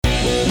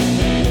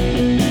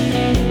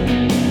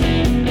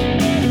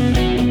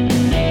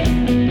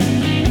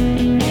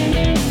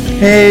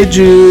Hey,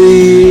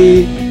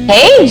 Julie.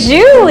 Hey,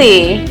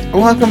 Julie.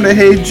 Welcome to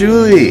Hey,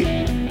 Julie.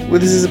 Well,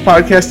 this is a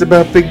podcast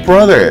about Big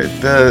Brother,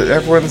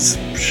 everyone's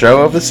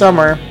show of the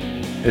summer.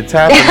 It's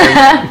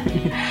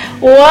happening.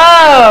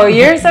 Whoa,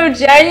 you're so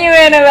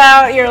genuine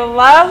about your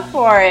love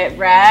for it,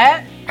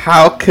 Brett.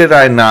 How could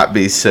I not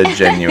be so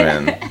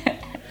genuine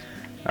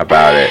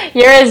about it?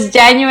 You're as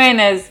genuine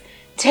as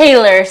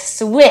Taylor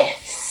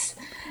Swift's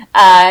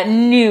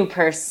new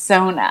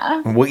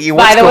persona. What's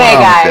By the going way,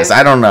 on guys, with this?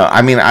 I don't know.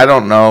 I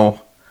don't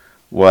know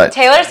what.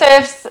 Taylor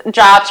Swift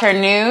dropped her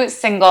new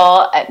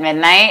single at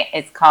midnight.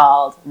 It's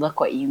called "Look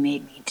What You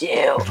Made Me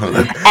Do," and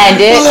Look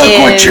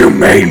what you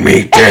made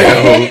me do.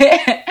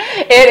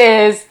 It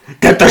is.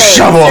 Get the great.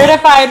 shovel.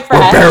 Certified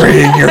fresh. We're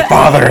burying your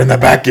father in the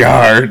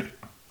backyard.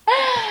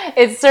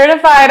 It's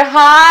certified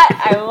hot.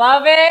 I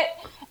love it.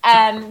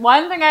 And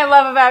one thing I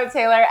love about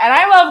Taylor, and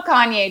I love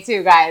Kanye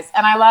too, guys.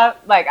 And I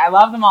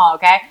love them all,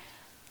 okay?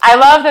 I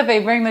love that they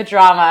bring the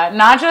drama,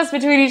 not just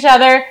between each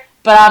other,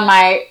 but on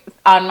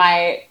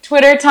my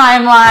Twitter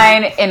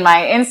timeline, in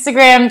my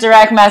Instagram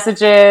direct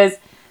messages.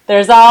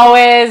 They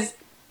always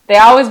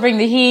bring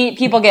the heat.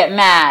 People get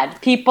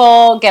mad.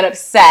 People get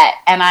upset.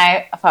 And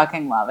I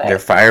fucking love it. They're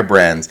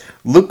firebrands.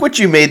 Look what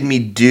you made me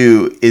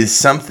do is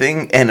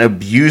something an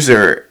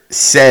abuser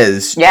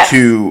says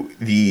to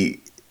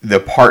the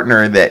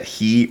partner that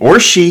he or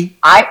she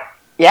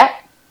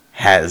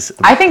has.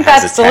 I think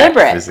that's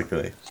deliberate.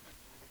 Physically.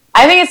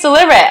 I think it's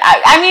deliberate.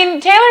 I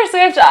mean, Taylor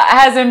Swift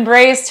has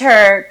embraced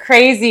her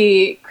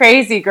crazy,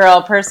 crazy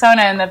girl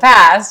persona in the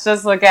past.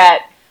 Just look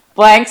at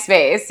Blank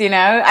Space, you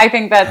know? I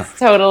think that's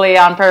totally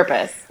on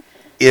purpose.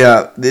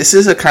 Yeah, this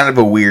is a kind of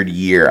a weird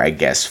year, I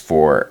guess,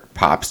 for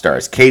pop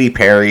stars. Katy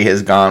Perry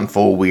has gone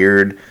full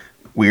weird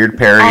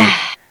Perry.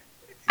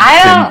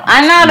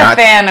 I'm not a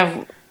fan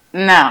of...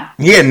 No.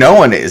 Yeah, no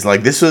one is.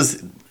 Like,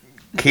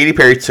 Katy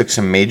Perry took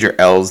some major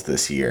L's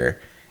this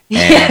year.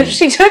 Yeah,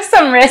 she took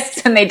some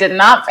risks and they did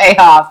not pay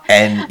off.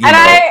 And,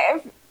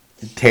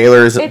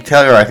 Taylor,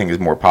 I think, is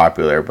more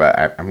popular, but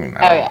I don't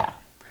know.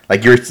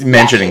 Like, you're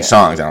mentioning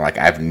songs, and I'm like,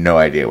 I have no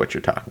idea what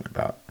you're talking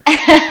about.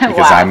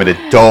 Because I'm an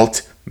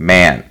adult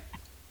man.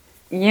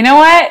 You know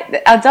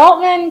what?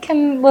 Adult men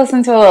can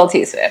listen to a little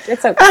T-Swift.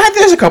 It's okay.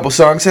 There's a couple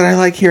songs that I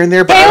like here and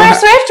there. But Taylor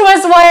Swift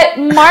was what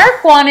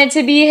Mark wanted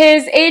to be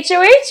his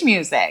HOH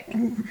music.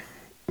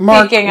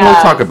 Mark, we'll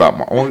talk about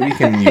Mark. We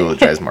can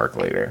eulogize Mark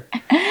later.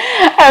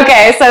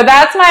 Okay, so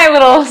that's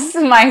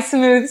my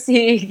smooth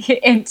segue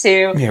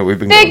into we've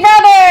been Big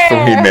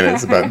Brother. 3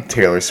 minutes about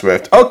Taylor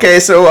Swift. Okay,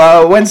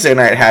 so Wednesday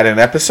night had an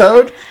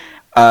episode.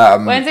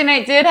 Wednesday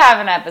night did have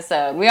an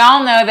episode. We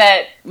all know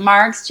that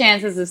Mark's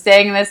chances of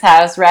staying in this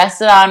house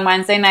rested on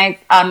Wednesday night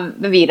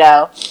on the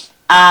veto,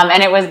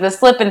 and it was the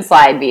slip and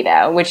slide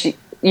veto, which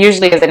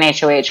usually is an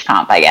HOH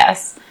comp, I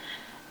guess.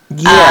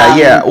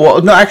 Yeah.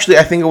 Well, no, actually,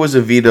 I think it was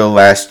a veto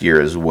last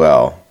year as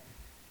well.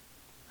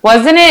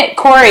 Wasn't it?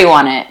 Corey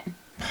won it.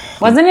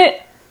 Wasn't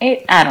it?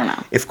 I don't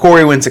know. If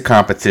Corey wins a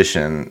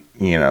competition,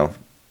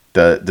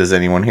 does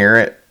anyone hear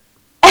it?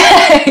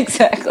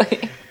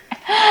 Exactly.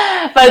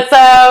 But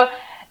so,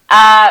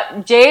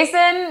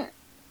 Jason's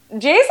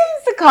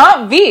the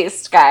comp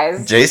beast,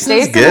 guys.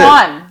 Jason good.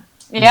 Won.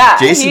 Yeah.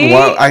 Jason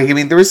won. I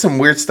mean, there was some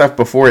weird stuff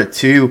before it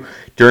too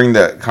during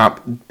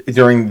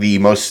the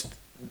most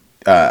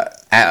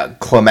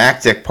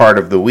climactic part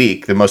of the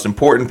week, the most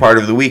important part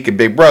of the week in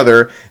Big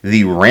Brother,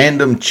 the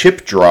random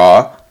chip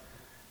draw.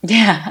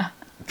 Yeah.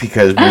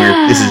 Because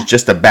this is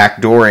just a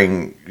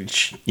backdooring,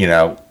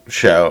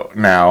 show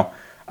now.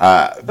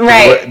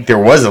 Right. There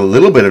was a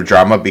little bit of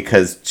drama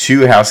because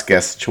 2 house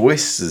guest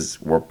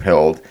choices were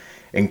pilled.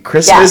 And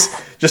Christmas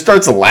just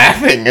starts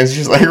laughing and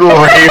she's like,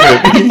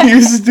 Raven,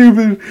 you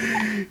stupid,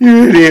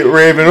 you idiot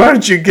Raven, why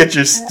don't you get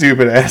your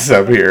stupid ass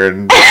up here?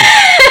 And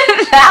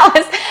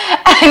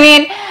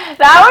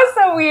that was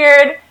so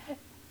weird.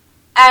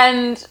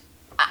 And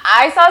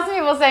I saw some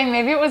people saying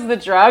maybe it was the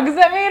drugs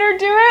that made her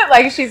do it.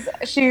 Like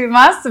she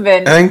must have been.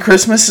 And then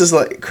Christmas,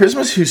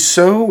 who's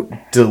so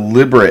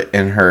deliberate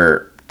in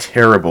her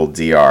terrible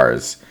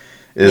DRs,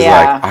 is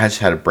like, I just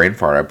had a brain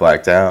fart. I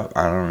blacked out.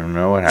 I don't even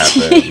know what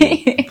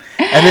happened.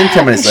 And then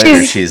 10 minutes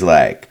later, she's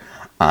like,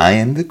 I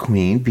am the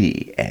queen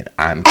bee, and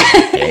I'm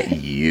going to get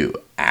you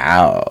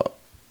out.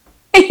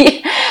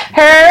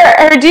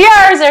 Her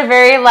DRs are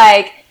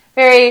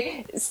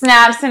very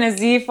snaps in a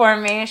Z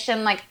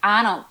formation. Like,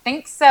 I don't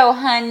think so,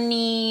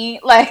 honey.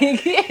 Like,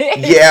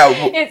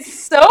 it's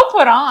so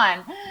put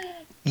on.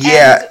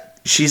 Yeah,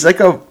 she's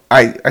like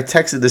I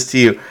texted this to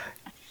you.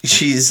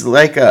 She's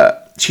like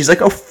a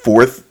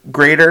fourth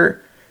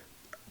grader,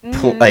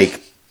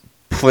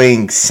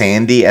 playing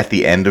Sandy at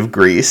the end of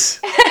Grease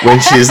when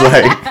she's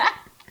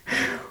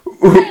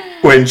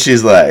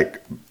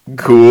like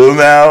cool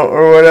now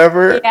or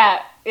whatever. Yeah.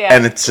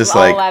 And it's just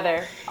all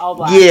leather, all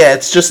black. Yeah,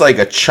 it's just like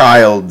a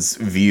child's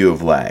view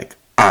of like,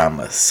 I'm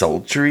a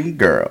sultry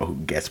girl who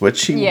gets what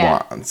she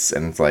wants,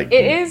 and it's like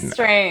it is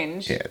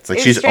strange. Yeah, it's like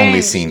she's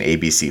only seen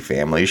ABC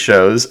Family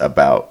shows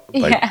about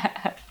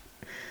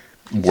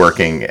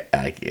working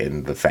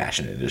in the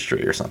fashion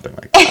industry or something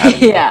like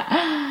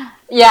that.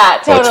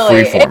 Yeah,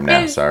 totally. It's freeform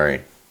now.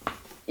 Sorry.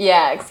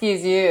 Yeah,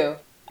 excuse you.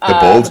 The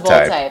bold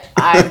type.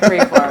 I'm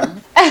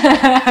freeform.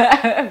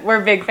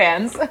 We're big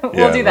fans.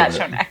 We'll do that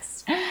show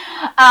next.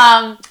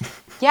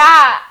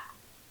 Yeah,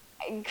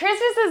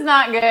 Christmas is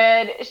not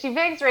good. She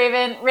picks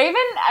Raven.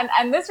 Raven,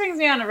 and this brings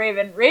me on to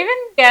Raven. Raven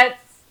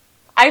gets.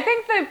 I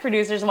think the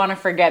producers want to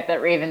forget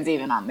that Raven's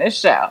even on this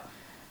show.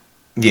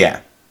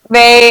 Yeah.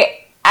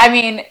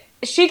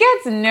 She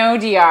gets no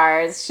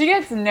DRs. She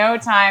gets no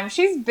time.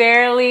 She's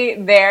barely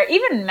there.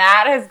 Even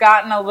Matt has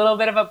gotten a little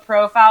bit of a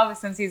profile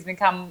since he's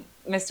become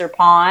Mr.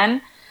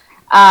 Pawn.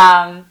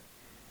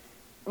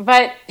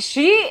 But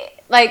she,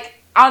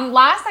 on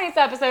last night's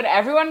episode,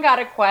 everyone got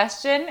a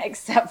question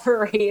except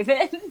for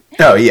Raven.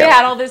 Oh, yeah. They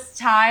had all this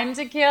time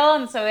to kill,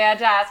 and so they had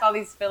to ask all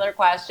these filler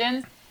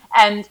questions.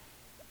 And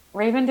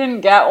Raven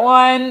didn't get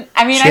one.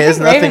 I think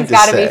Raven's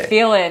got to be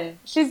feeling,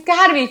 she's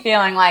got to be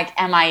feeling like,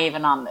 am I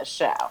even on this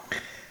show?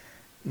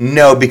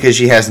 No, because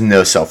she has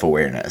no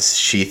self-awareness.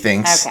 She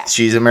thinks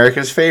she's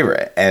America's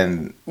favorite.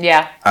 And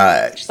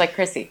yeah, she's like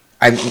Chrissy.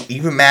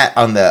 Even Matt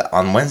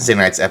on Wednesday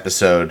night's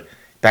episode,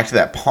 back to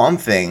that Pawn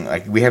thing,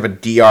 we have a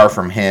DR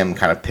from him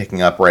kind of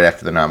picking up right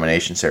after the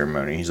nomination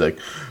ceremony. He's like,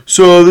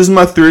 so this is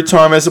my third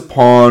time as a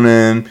Pawn,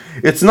 and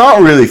it's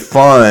not really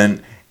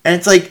fun. And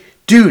it's like,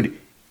 dude,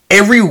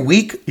 every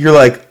week you're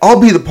like, I'll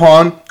be the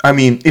Pawn.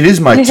 It is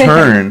my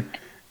turn.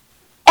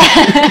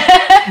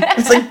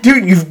 It's like,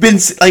 dude, you've been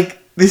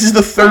this is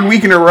the third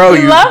week in a row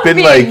you've been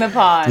the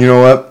Pawn. You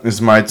know what? It's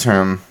my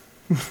turn.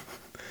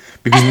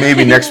 Because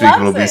maybe next week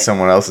it'll be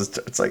someone else's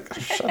turn. It's like,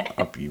 shut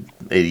up, you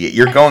idiot.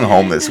 You're going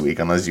home this week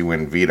unless you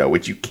win veto,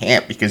 which you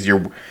can't because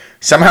you're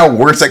somehow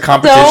worse at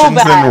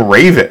competitions than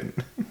Raven.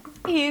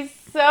 He's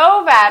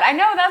so bad. I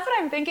know, that's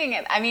what I'm thinking.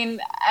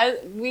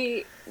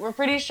 We're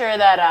pretty sure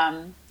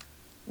that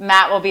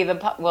Matt will be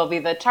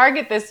the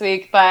target this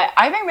week, but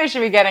I think they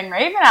should be getting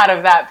Raven out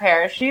of that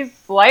pair. She's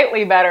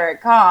slightly better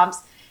at comps.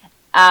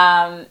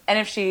 And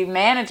if she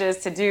manages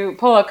to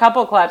pull a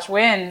couple clutch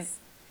wins,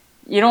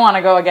 you don't want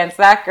to go against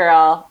that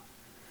girl.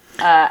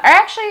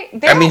 Here's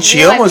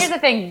the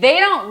thing. They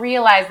don't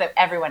realize that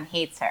everyone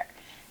hates her.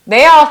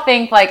 They all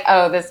think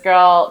this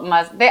girl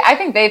I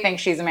think they think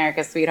she's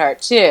America's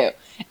sweetheart too.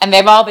 And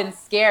they've all been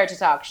scared to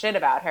talk shit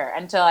about her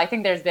until I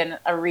think there's been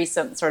a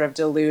recent sort of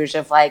deluge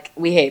of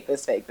we hate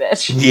this fake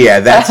bitch. Yeah,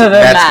 that's been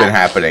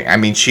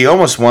happening. She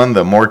almost won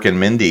the Mork and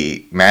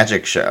Mindy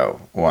magic show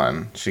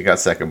one. She got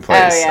second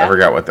place. Oh, yeah. I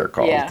forgot what they're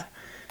called. Yeah.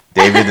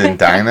 David and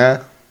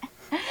Dinah?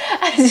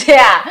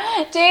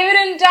 Yeah. David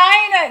and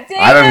Dinah.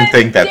 I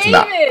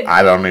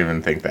don't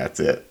even think that's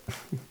it.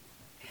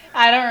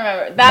 I don't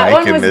remember. That Mike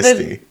one and was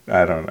Misty.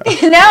 I don't know.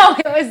 No,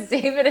 it was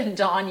David and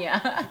Danya.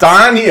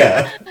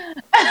 Danya!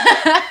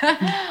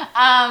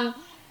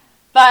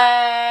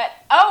 But,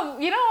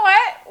 you know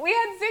what? We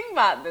had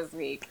Zingbot this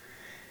week.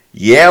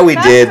 Yeah, we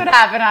did. That's what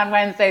happened on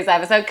Wednesday's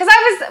episode. Because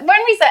when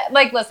we said,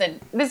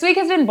 listen, this week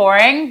has been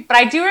boring, but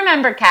I do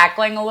remember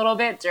cackling a little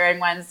bit during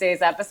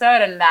Wednesday's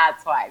episode, and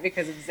that's why,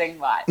 because of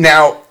Zingbot.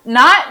 Now,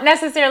 not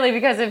necessarily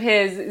because of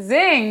his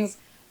zings,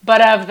 but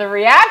of the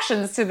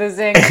reactions to the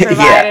zings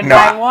provided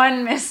by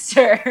one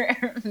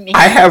Mr. Me.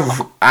 I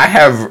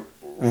have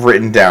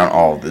written down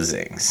all the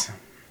zings.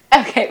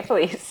 Okay,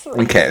 please.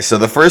 Okay, so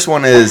the first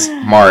one is,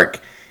 Mark,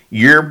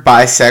 you're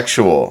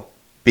bisexual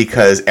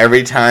because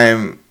every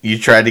time you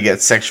tried to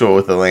get sexual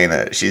with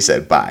Elena, she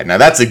said bye. Now,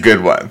 that's a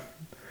good one.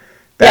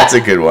 That's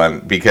a good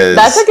one because...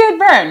 That's a good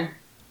burn.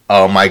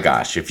 Oh, my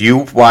gosh. If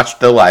you watched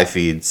the live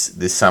feeds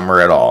this summer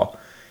at all,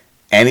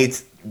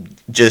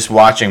 just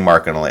watching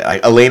Mark and Elena...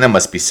 Elena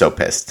must be so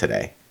pissed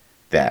today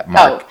that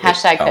Mark...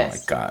 #pissed. Oh, my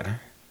God.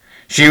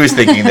 She was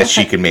thinking that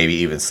she could maybe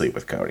even sleep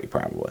with Cody,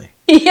 probably.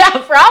 Yeah,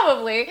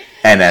 probably.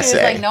 NSA. She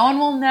was like, no one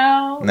will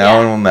know. No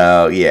one will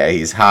know. Yeah,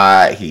 he's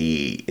hot.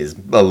 He is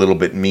a little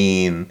bit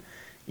mean.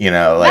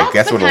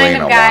 That's what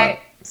Elena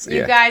wants.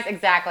 You guys,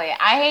 exactly.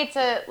 I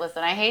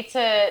hate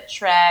to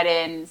tread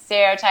in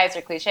stereotypes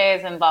or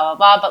cliches and blah,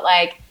 blah, blah,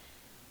 but,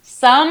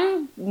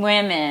 some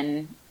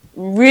women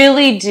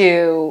really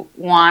do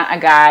want a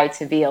guy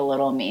to be a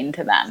little mean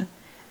to them.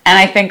 And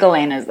I think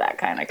Elena's that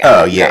kind of guy.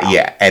 Oh, yeah,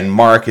 yeah. And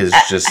Mark is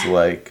just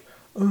like,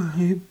 oh,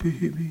 hey,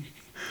 baby.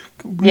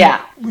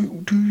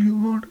 Do you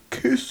want to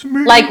kiss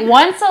me?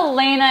 Once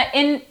Elena,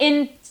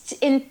 in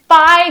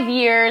 5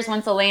 years,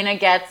 once Elena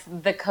gets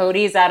the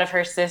Codys out of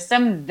her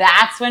system,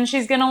 that's when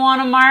she's going to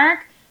want a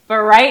Mark. But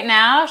right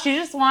now,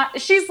 she's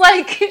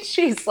like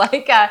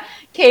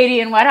Katie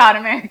in Wet Hot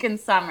American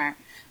Summer.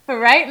 But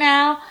right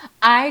now,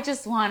 I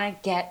just want to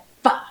get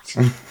fucked.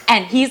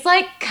 And he's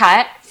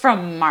cut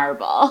from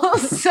marble.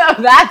 So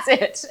that's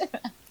it. So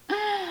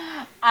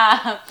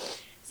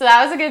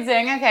that was a good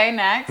zing. Okay,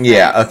 next.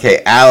 Yeah,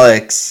 okay.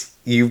 Alex,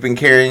 you've been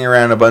carrying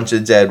around a bunch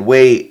of dead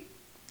weight,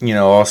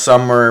 all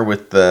summer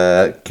with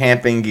the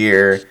camping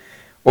gear.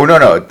 Oh,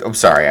 no. I'm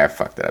sorry. I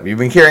fucked it up. You've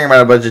been carrying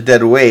around a bunch of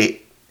dead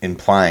weight,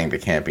 implying the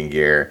camping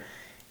gear.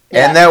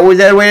 Yeah. And that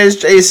dead weight is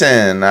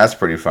Jason. That's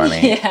pretty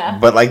funny. Yeah.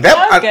 But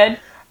that was good.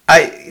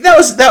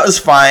 That was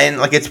fine.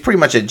 It's pretty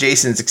much at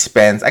Jason's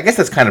expense. I guess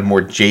that's kind of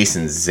more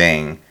Jason's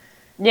zing.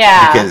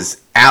 Yeah.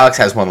 Because Alex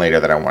has one later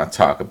that I want to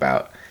talk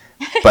about.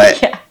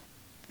 But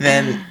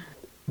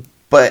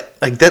but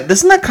like that,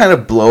 doesn't that kind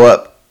of blow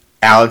up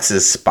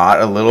Alex's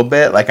spot a little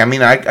bit? Like, I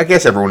mean, I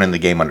guess everyone in the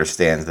game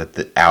understands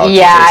that Alex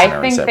yeah, and Jason I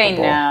are think they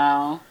inseparable.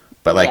 know.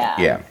 But like,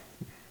 yeah.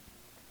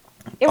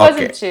 It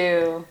wasn't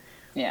too,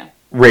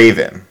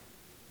 Raven.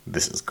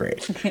 This is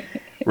great.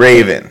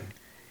 Raven.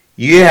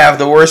 You have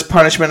the worst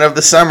punishment of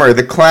the summer,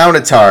 the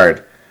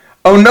clownatard.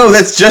 Oh no,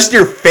 that's just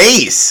your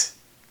face.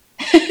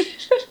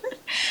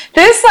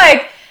 This,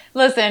 like,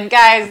 listen,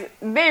 guys,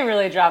 they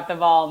really dropped the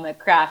ball in the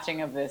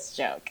crafting of this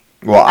joke.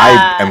 Well,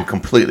 I am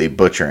completely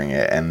butchering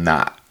it and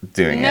not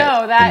doing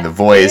it in the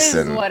voice.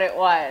 That is what it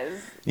was.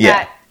 Yeah.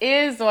 That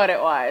is what it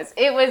was.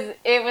 It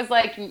was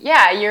like,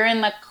 yeah, you're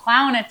in the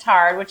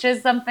clownatard, which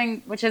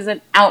is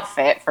an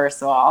outfit,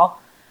 first of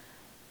all.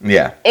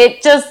 Yeah.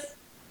 It just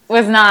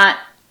was not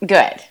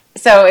good.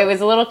 So it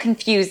was a little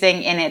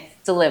confusing in its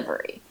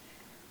delivery.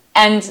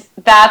 And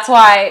that's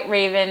why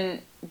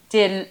Raven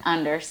didn't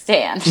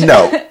understand.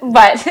 No.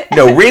 But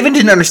no, Raven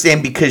didn't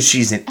understand because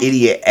she's an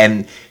idiot,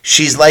 and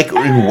she's like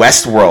in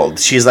Westworld.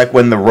 She's like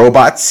when the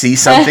robots see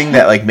something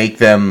that like make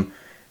them,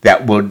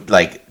 that would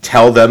like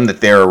tell them that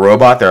they're a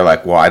robot, they're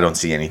like, well, I don't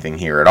see anything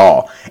here at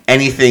all.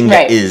 Anything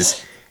that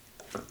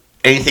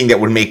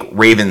would make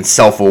Raven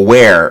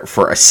self-aware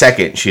for a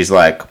second, she's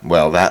like,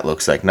 well, that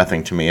looks like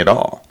nothing to me at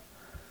all.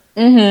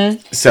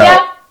 Mm-hmm.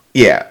 So,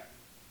 yeah.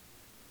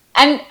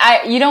 And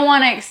you don't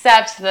want to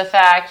accept the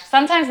fact,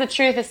 sometimes the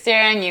truth is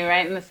staring you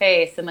right in the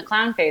face, in the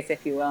clown face,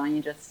 if you will, and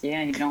you just, you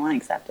don't want to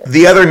accept it.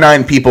 The other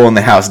 9 people in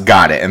the house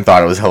got it and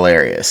thought it was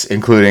hilarious,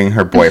 including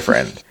her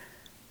boyfriend.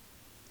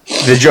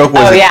 The joke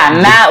was... Oh, yeah,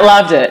 Matt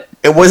loved it.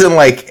 It wasn't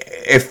like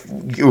if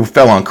you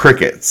fell on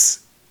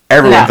crickets.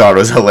 Everyone thought it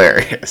was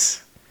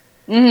hilarious.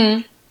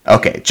 Mm-hmm.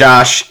 Okay,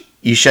 Josh,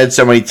 you shed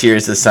so many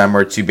tears this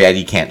summer. Too bad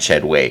you can't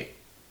shed weight.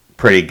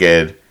 Pretty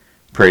good.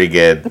 Pretty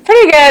good.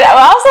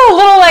 Also a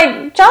little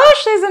like,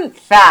 Josh isn't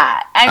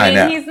fat. I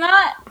mean, he's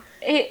not...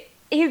 He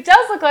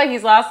does look like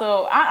he's lost a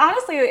little...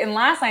 Honestly, in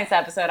last night's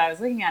episode, I was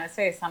looking at his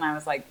face and I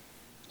was like,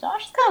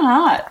 Josh is kind of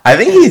hot. I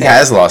think he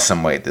has lost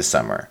some weight this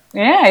summer.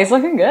 Yeah, he's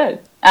looking good.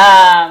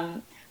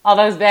 All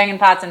those banging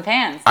pots and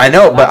pans. I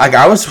know, but like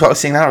I was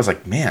seeing that, I was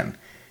like, man,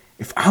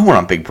 if I went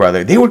on Big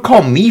Brother, they would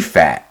call me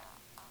fat.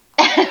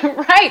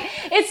 Right.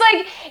 It's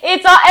like,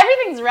 it's all,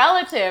 everything's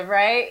relative,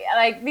 right?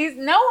 Like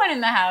no one in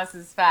the house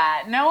is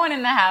fat. No one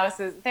in the house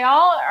is, they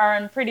all are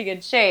in pretty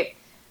good shape.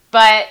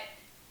 But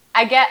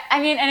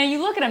and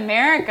you look at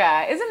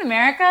America, isn't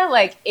America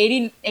like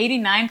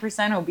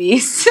 89%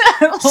 obese?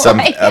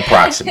 Like,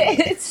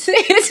 approximately. It's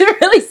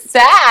really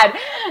sad.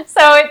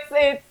 So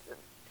it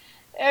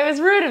was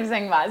rude of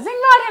Zingbot.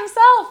 Zingbot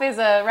himself is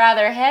a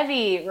rather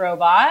heavy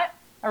robot,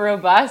 a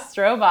robust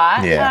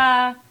robot.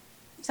 Yeah.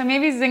 So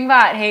maybe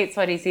Zingbot hates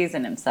what he sees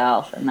in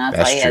himself, and that's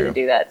why he had to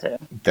do that too.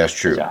 That's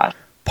true. Josh.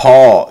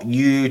 Paul,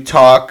 you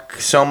talk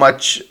so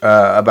much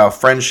about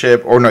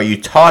friendship, or no,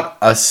 you taught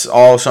us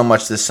all so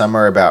much this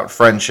summer about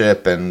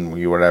friendship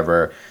and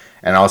whatever,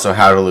 and also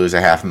how to lose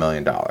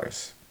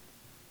 $500,000.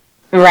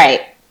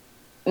 Right.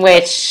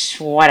 Which,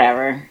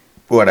 whatever.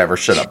 Whatever.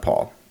 Shut up,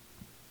 Paul.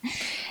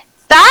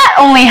 That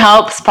only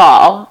helps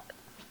Paul.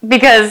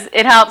 Because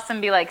it helps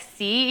him be like,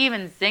 see,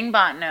 even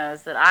Zingbot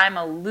knows that I'm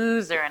a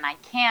loser and I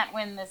can't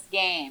win this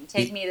game.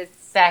 Take me to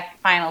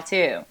final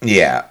 2.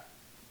 Yeah.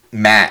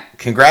 Matt,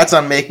 congrats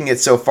on making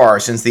it so far,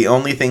 since the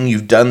only thing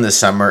you've done this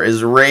summer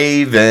is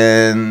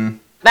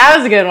Raven. That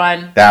was a good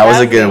one. That was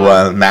a good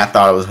one. Matt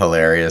thought it was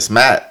hilarious.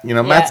 Matt,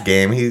 Matt's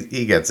game.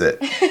 He gets it.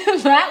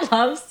 Matt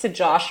loves to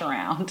josh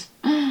around.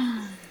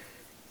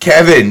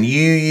 Kevin,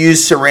 you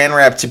use saran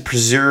wrap to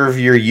preserve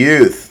your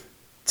youth.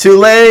 Too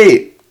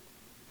late.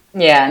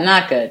 Yeah,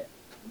 not good.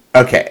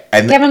 Okay.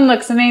 And Kevin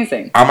looks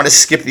amazing. I'm going to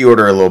skip the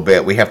order a little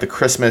bit. We have the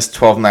Christmas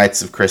 12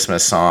 Nights of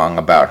Christmas song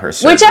about her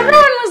surgery. Which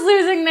everyone was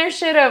losing their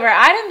shit over.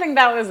 I didn't think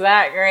that was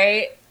that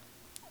great.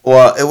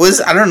 Well, it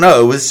was, I don't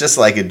know, it was just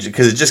like,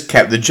 because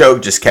the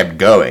joke just kept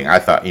going. I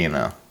thought,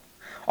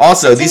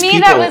 Also, these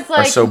people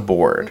are so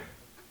bored.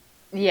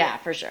 Yeah,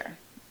 for sure.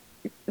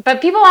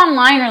 But people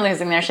online are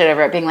losing their shit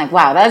over it, being like,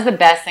 wow, that is the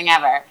best thing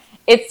ever.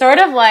 It's sort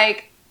of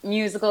like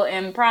musical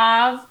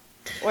improv,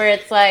 where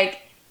it's like,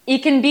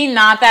 it can be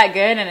not that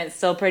good and it's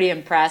still pretty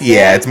impressive.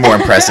 Yeah, it's more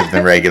impressive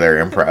than regular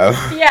improv.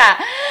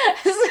 Yeah.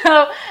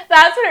 So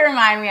that's what it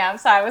reminded me of.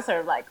 So I was sort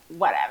of like,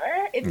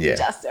 whatever. It's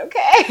just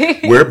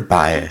okay. We're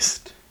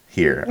biased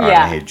here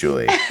on Hey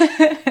Julie.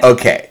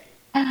 Okay.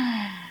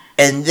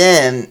 And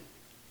then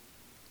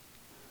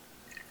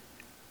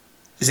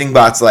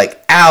Zingbot's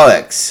like,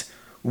 Alex,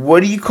 what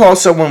do you call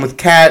someone with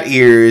cat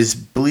ears,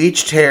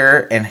 bleached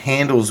hair, and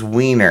handles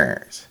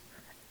wieners?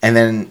 And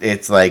then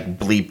it's like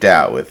bleeped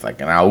out with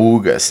like an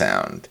auga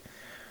sound.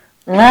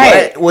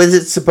 Right. What was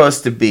it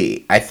supposed to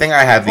be? I think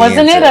I have the answer.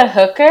 Wasn't it a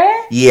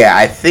hooker? Yeah,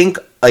 I think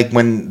like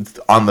when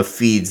on the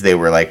feeds they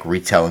were like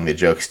retelling the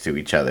jokes to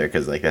each other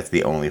because like that's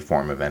the only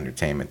form of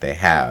entertainment they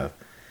have.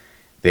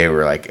 They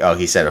were like, oh,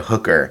 he said a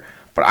hooker.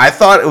 But I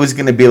thought it was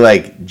going to be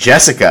like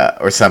Jessica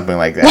or something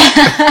like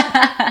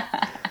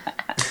that.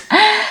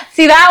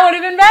 See, that would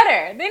have been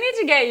better. They need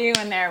to get you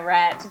in there,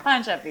 Rhett, to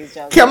punch up these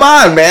jokes. Come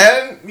on,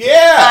 man.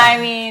 Yeah. I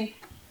mean,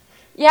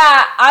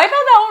 yeah, I thought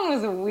that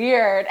one was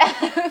weird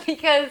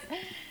because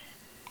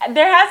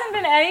there hasn't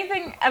been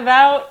anything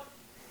about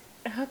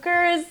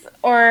hookers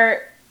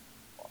or...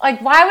 Like,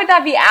 why would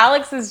that be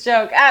Alex's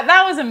joke?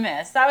 That was a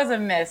miss. That was a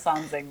miss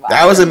on Zingbot.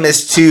 That was a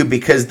miss, too,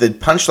 because the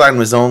punchline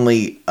was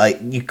only...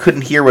 you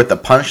couldn't hear what the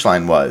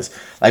punchline was.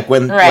 Like,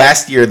 when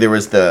last year there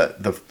was the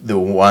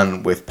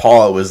one with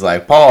Paul, it was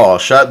like, Paul,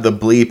 shut the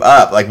bleep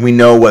up. Like, we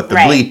know what the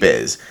bleep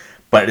is.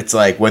 But it's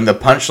like, when the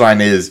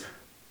punchline is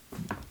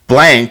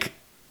blank,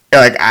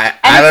 like,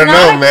 I don't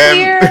know,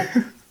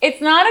 man.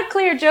 It's not a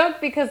clear joke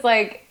because,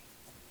 like,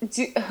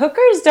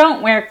 hookers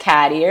don't wear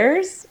cat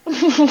ears.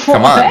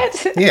 Come on.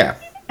 Yeah.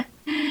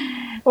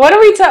 What are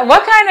we talking?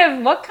 What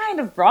kind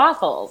of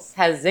brothels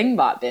has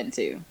Zingbot been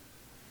to?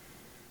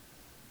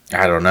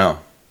 I don't know.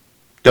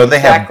 Don't they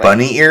have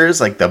bunny ears,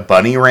 like the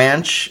Bunny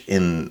Ranch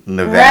in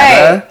Nevada?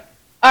 Right.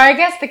 Or I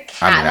guess the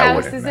cat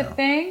house is a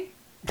thing.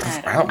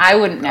 I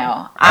wouldn't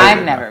know.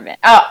 I've never been.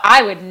 Oh,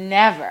 I would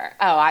never.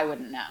 Oh, I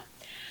wouldn't know.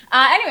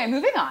 Anyway,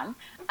 moving on.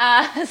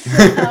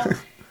 So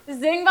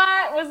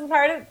Zingbot was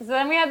part of. So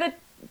then we had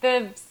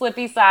the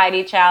Slippy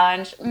Sidey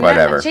challenge.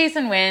 Whatever.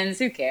 Jason wins.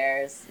 Who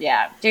cares?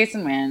 Yeah,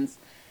 Jason wins.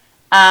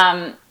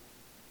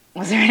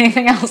 Was there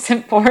anything else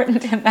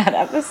important in that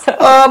episode?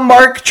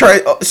 Mark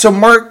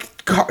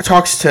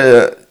talks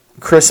to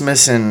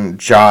Christmas and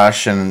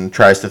Josh and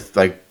tries to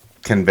like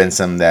convince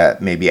them that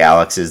maybe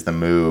Alex is the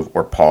move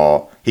or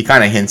Paul. He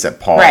kind of hints at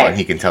Paul, and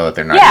he can tell that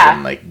they're not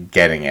even like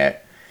getting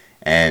it,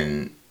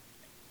 and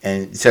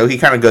so he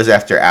kind of goes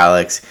after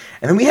Alex.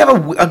 And then we have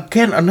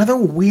another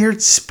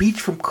weird speech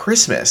from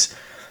Christmas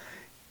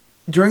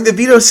during the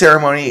veto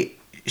ceremony.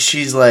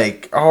 She's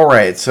like, all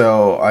right,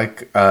 so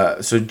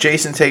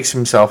Jason takes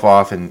himself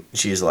off, and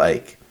she's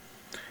like,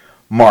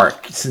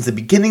 Mark, since the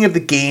beginning of the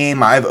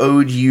game, I've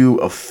owed you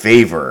a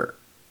favor,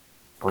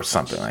 or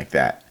something like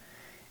that.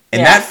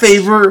 And that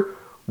favor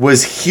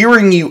was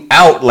hearing you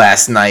out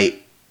last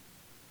night.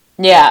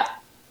 Yeah.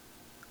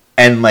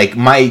 And like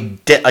my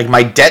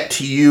debt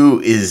to you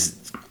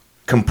is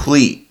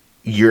complete.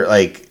 You're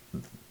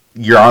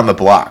on the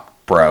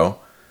block, bro.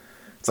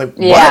 It's like,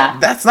 what?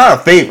 That's not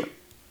a favor.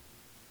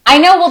 I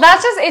know. Well,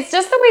 it's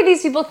just the way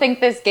these people think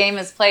this game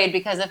is played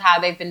because of how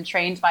they've been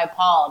trained by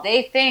Paul.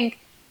 They think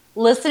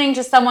listening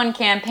to someone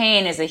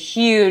campaign is a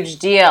huge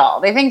deal.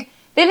 They think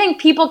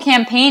people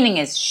campaigning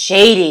is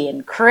shady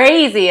and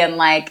crazy and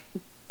like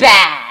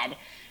bad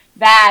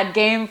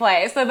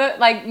gameplay. So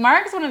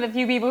Mark's one of the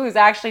few people who's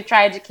actually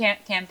tried to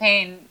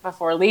campaign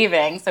before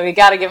leaving. So we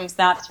got to give him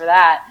snaps for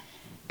that.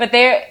 But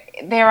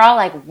they're all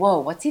like, "Whoa,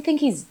 what's he think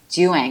he's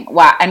doing?"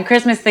 Wow. And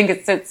Christmas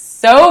thinks it's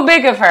so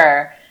big of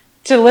her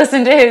to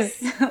listen to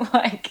his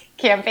like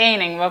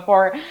campaigning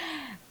before,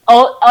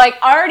 like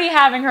already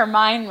having her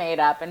mind made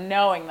up and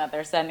knowing that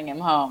they're sending him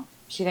home.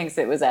 She thinks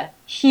it was a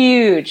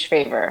huge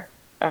favor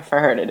for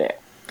her to do.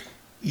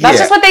 That's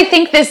just what they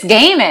think this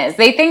game is.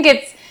 They think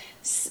it's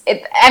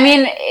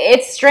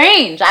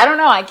strange. I don't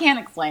know. I can't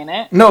explain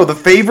it. No, the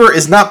favor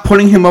is not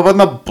putting him up on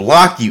the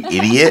block, you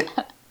idiot.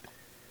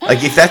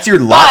 Like, if that's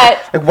your lot,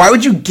 like, why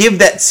would you give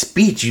that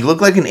speech? You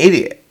look like an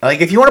idiot.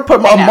 Like, if you want to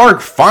put him on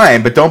Mark,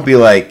 fine, but don't be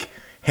like,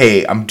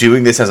 hey, I'm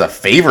doing this as a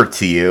favor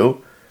to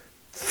you.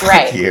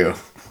 Fuck you.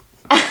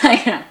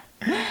 I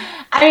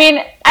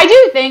mean, I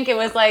do think it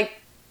was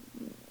like,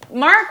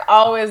 Mark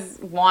always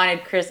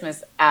wanted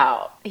Christmas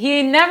out.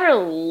 He never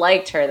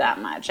liked her that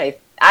much, I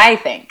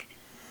think.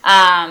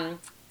 So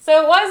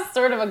it was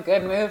sort of a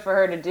good move for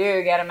her to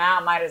do, get him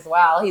out, might as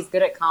well. He's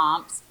good at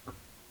comps.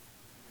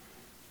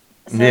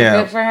 So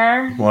good for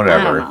her?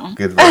 Whatever.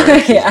 Good for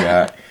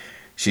her.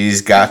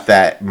 She's got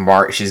that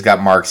Mark. She's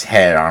got Mark's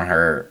head on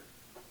her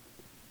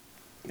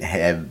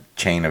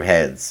chain of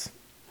heads.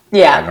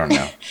 Yeah. I don't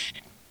know.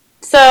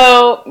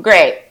 So,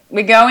 great.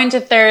 We go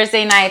into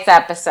Thursday night's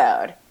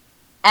episode.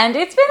 And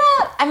it's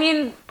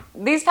been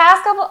these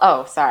past couple...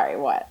 Oh, sorry,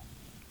 what?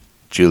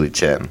 Julie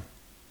Chen.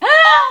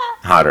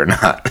 Hot or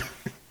not.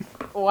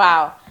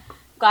 Wow.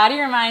 Glad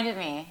you reminded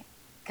me,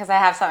 because I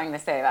have something to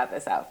say about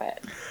this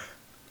outfit.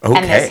 Okay.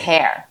 And this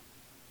hair.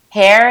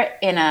 Hair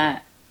in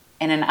an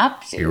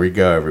updo. Here we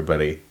go,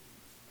 everybody.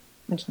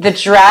 The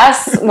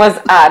dress was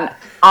an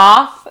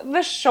off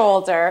the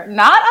shoulder,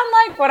 not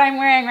unlike what I'm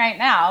wearing right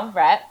now.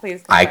 Brett,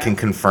 please confirm. I can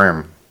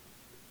confirm.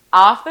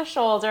 Off the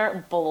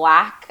shoulder,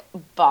 black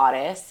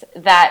bodice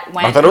that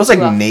went. I thought it was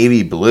like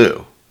navy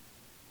blue.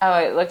 Oh,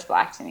 it looked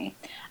black to me.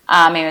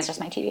 Maybe it's just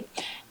my TV.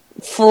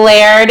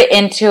 Flared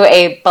into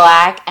a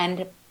black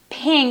and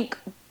pink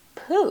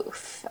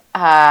poof.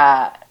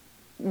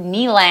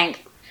 Knee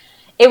length.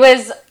 It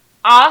was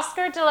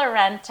Oscar de la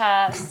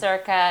Renta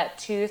circa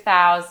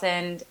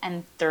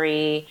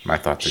 2003. My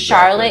thoughts exactly.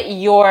 Charlotte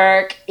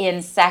York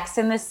in Sex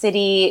and the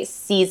City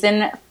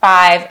season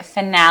 5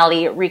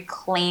 finale,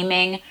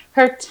 reclaiming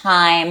her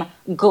time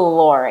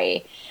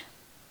glory.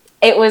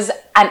 It was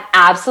an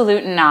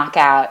absolute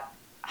knockout.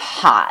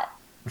 Hot.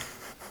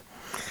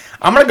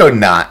 I'm gonna go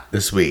not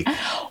this week.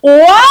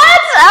 What?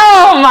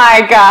 Oh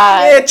my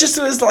god. Yeah,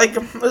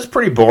 it was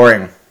pretty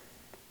boring.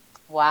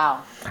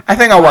 Wow. I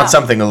think I want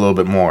something a little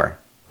bit more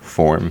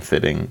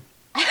form-fitting.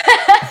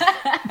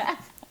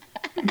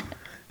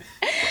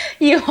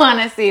 You want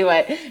to see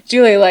what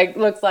Julie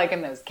looks like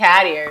in those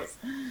cat ears.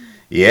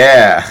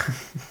 Yeah.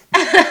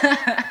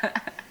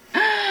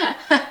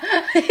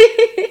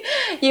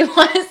 You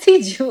want to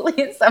see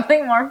Julie in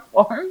something more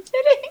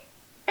form-fitting?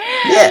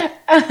 Yeah.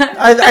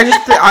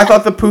 I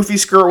thought the poofy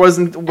skirt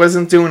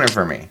wasn't doing it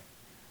for me.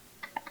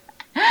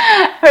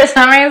 For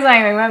some reason,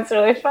 I think that's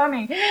really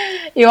funny.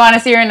 You want to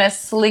see her in a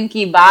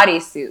slinky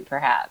bodysuit,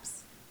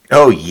 perhaps?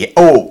 Oh yeah!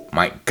 Oh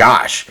my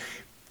gosh,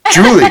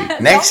 Julie!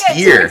 Next Don't get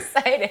year, too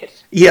excited.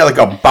 Yeah, like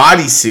a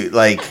bodysuit.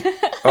 Like,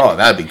 oh,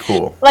 that'd be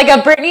cool. Like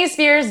a Britney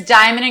Spears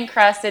diamond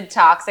encrusted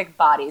toxic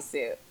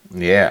bodysuit.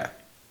 Yeah.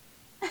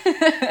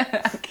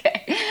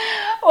 Okay.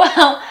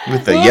 Well,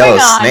 with the yellow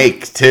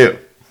snake too.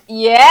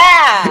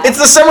 Yeah. It's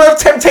the summer of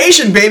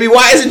temptation, baby.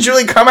 Why hasn't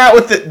Julie come out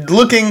with it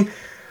looking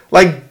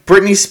like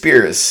Britney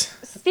Spears?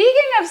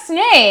 Speaking of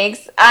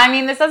snakes, I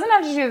mean, this doesn't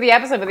have to do with the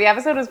episode, but the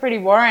episode was pretty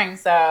boring,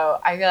 so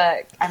I feel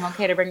like I'm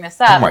okay to bring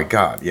this up. Oh my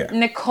god, yeah.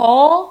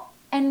 Nicole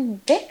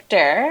and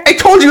Victor. I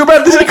told you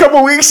about this a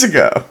couple weeks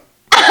ago.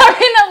 Are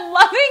in a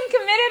loving,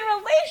 committed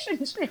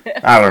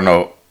relationship. I don't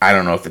know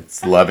if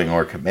it's loving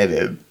or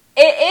committed.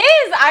 It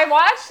is. I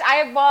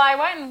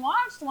went and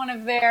watched one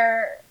of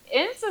their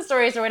Insta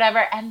stories or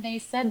whatever, and they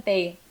said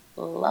they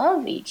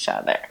love each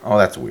other. Oh,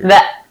 that's weird.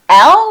 The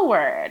L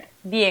word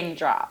being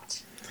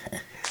dropped.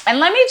 And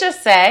let me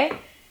just say,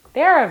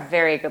 they're a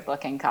very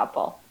good-looking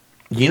couple.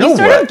 You know what?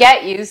 You sort of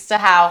get used to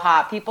how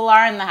hot people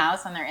are in the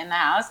house when they're in the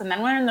house, and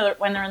then when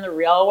they're in the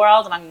real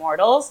world among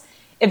mortals,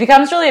 it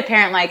becomes really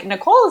apparent. Like,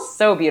 Nicole is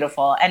so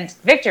beautiful, and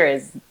Victor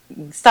is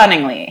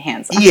stunningly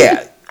handsome.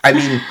 Yeah, I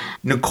mean,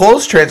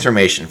 Nicole's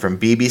transformation from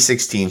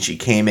BB16, she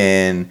came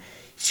in,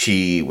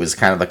 she was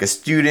kind of like a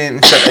student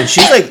and stuff, and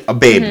she's like a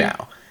babe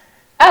now.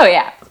 Oh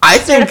yeah, I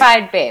think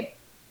certified babe.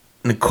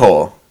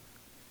 Nicole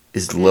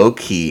is low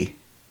key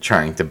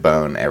trying to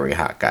bone every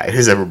hot guy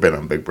who's ever been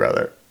on Big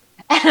Brother.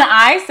 And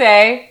I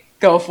say,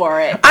 go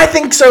for it. I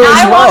think so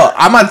as well.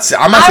 I'm not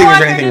saying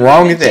there's anything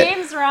wrong with it.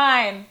 James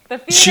Ryan, the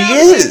female she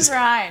is. James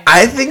Ryan.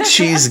 I think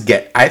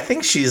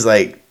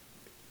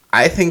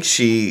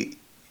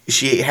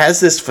she has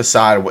this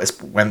facade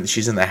when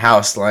she's in the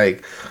house,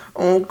 like,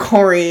 oh,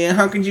 Corey,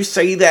 how could you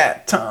say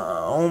that?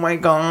 Oh my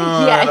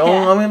god. Yeah.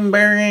 Oh, I'm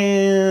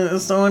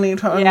embarrassed. What are you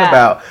talking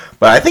about?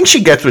 But I think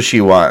she gets what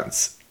she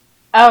wants.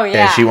 Oh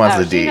yeah, and she wants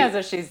the D. She knows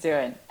what she's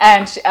doing,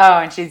 and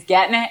she's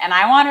getting it. And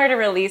I want her to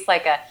release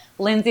like a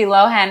Lindsay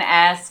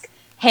Lohan-esque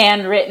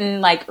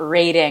handwritten like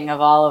rating of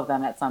all of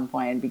them at some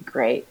point. It'd be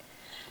great.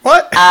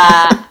 What?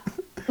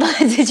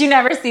 Did you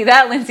never see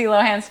that Lindsay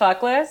Lohan's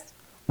fuck list?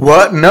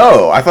 What?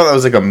 No, I thought that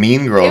was like a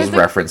Mean Girls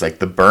reference, like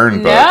the Burn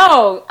book.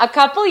 No, a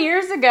couple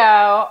years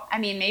ago. I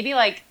mean, maybe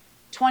like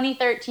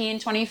 2013,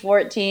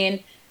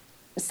 2014.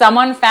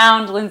 Someone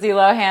found Lindsay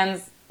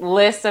Lohan's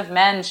list of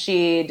men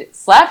she'd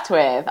slept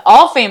with,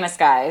 all famous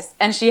guys,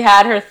 and she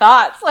had her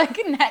thoughts like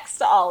next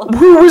to all of them.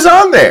 Who was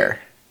on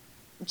there?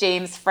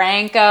 James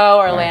Franco,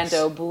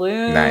 Orlando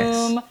Bloom,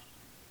 nice.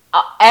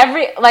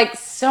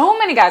 So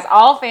many guys,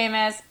 all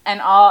famous,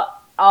 and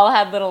all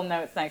had little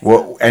notes next to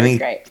them. Any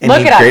great.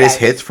 greatest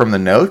hits from the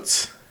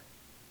notes?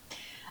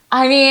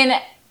 I mean,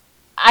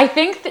 I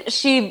think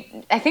she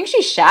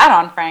shat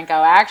on Franco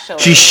actually.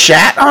 She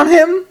shat on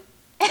him?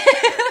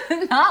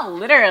 Not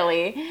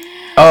literally.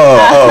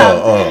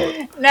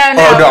 Oh. No.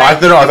 I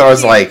thought it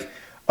was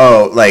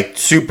like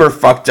super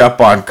fucked up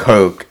on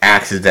coke,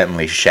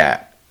 accidentally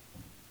shat.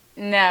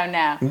 No.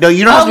 No,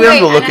 you don't have to be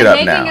able to look it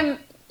up now.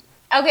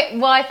 Okay,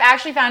 well, I've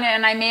actually found it,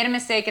 and I made a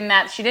mistake in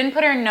that she didn't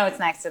put her notes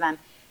next to them.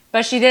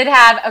 But she did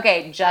have,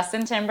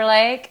 Justin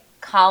Timberlake,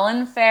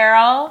 Colin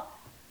Farrell,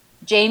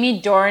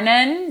 Jamie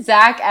Dornan,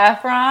 Zac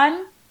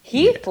Efron,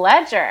 Heath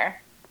Ledger.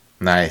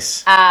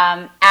 Nice.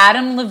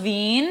 Adam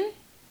Levine.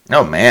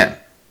 Oh, man.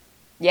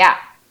 Yeah.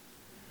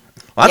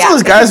 Lots of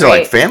those guys are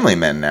like family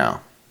men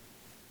now.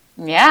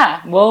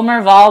 Yeah.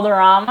 Wilmer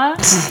Valderrama.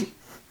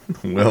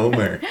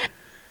 Wilmer.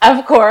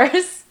 Of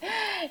course.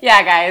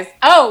 Yeah, guys.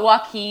 Oh,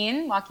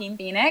 Joaquin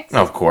Phoenix.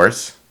 Of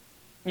course.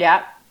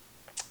 Yeah.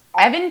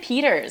 Evan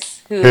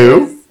Peters.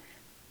 Who?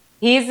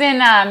 He's in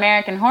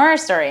American Horror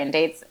Story and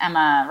dates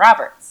Emma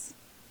Roberts.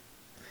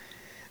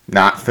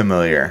 Not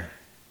familiar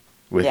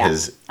with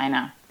his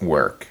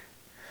work.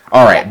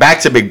 All right,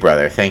 back to Big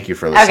Brother. Thank you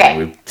for listening. Okay.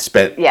 We've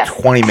spent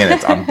 20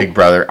 minutes on Big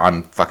Brother,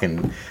 on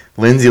fucking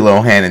Lindsay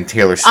Lohan and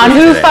Taylor Swift. On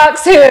Who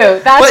Fucks Who.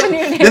 That's the new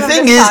name of this podcast. The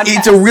thing is,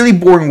 it's a really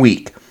boring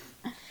week.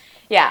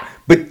 Yeah.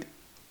 But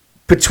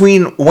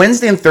between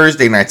Wednesday and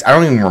Thursday nights, I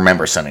don't even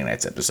remember Sunday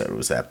night's episode. It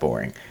was that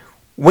boring.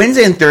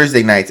 Wednesday and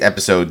Thursday night's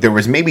episode, there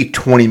was maybe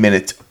 20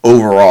 minutes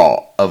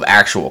overall of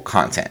actual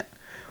content.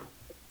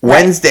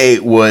 Right. Wednesday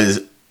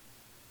was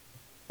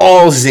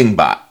all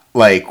Zingbot.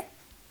 It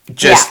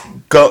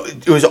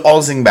was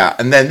all Zingbot.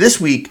 And then this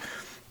week,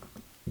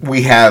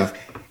 we have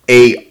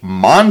a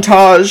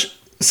montage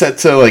set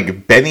to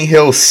like Benny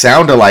Hill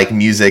sound-alike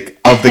music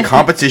of the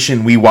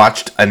competition we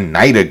watched a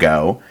night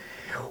ago.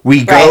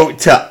 We go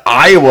to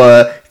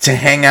Iowa to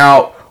hang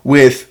out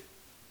with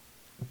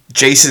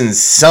Jason's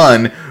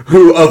son,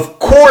 who of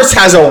course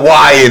has a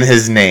Y in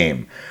his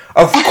name.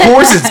 Of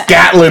course it's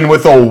Gatlin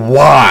with a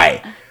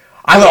Y.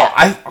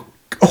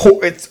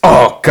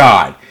 Oh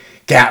God,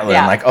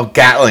 Gatlin, like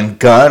Gatlin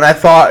gun. I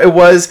thought it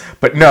was,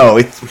 but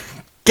no.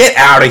 Get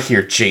out of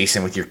here,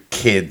 Jason, with your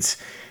kids.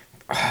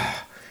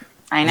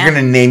 I know. You're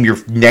gonna name your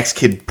next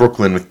kid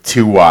Brooklyn with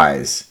 2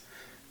 Y's.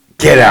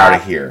 Get out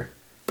of here.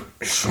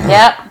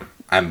 Yep.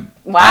 I'm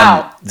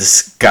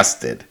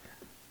disgusted.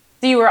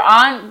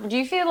 So do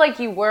you feel like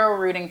you were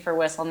rooting for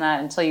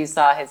Whistlenut until you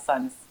saw his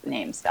son's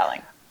name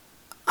spelling?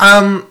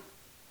 I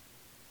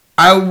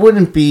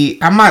wouldn't be.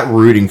 I'm not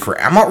rooting for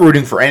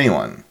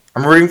anyone.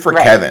 I'm rooting for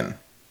Kevin.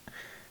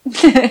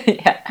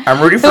 Yeah.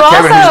 I'm rooting for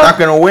Kevin, who's not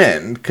going to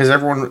win because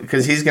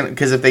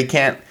if they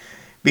can't,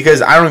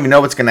 because I don't even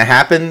know what's going to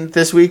happen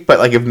this week. But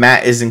like, if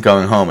Matt isn't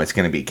going home, it's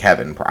going to be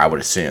Kevin. I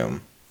would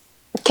assume.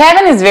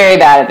 Kevin is very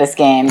bad at this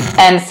game,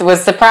 and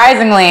was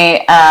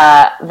surprisingly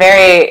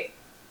very.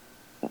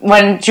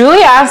 When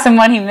Julie asked him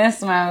what he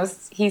missed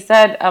most, he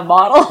said a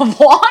bottle of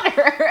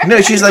water.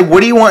 No, she's like, "What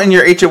do you want in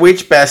your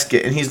HOH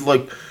basket?" And he's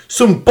like,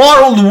 "Some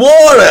bottled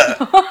water."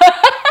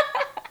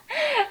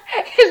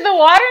 Is the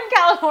water in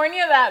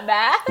California that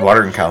bad?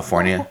 Water in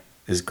California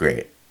is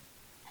great.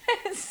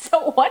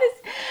 So what is...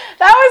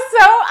 That was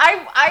so...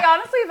 I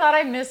honestly thought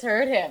I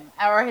misheard him.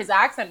 Or his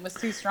accent was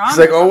too strong. He's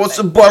like, "Oh, what's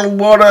a bottled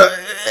water?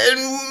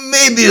 And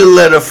maybe a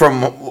letter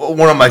from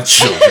one of my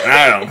children.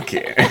 I don't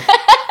care."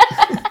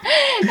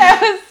 That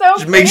was so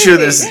Just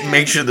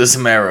make sure there's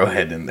some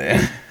Arrowhead in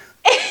there.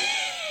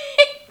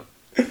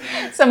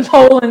 Some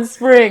Poland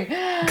Spring.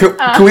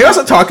 Can we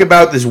also talk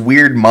about this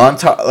weird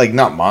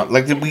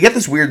montage? We get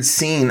this weird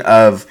scene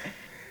of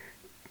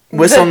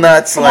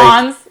Whistlenut's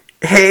like,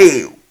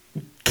 "Hey,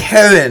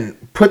 Kevin,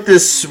 put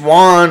this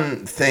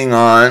swan thing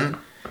on,"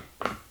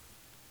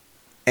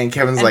 and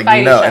Kevin's like,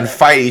 "No," and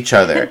fight each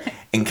other.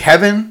 And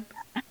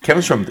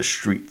Kevin's from the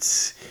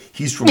streets.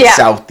 He's from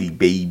Southie,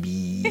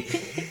 baby.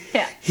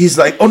 Yeah. He's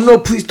like, "Oh no,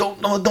 please don't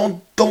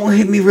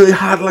hit me really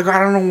hard. Like I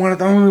don't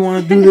really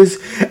want to do this."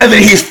 And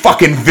then he's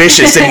fucking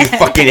vicious and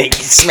he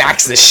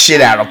smacks the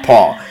shit out of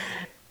Paul.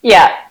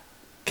 Yeah.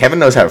 Kevin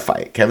knows how to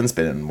fight. Kevin's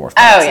been in more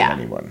fights than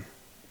anyone.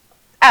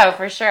 Oh,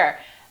 for sure.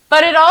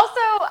 But it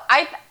also,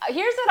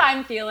 here's what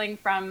I'm feeling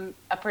from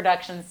a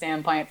production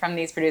standpoint from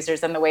these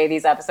producers and the way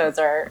these episodes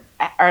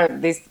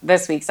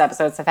this week's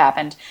episodes have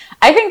happened.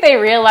 I think they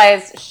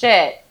realized,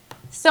 shit,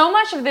 so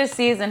much of this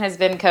season has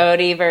been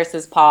Cody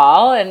versus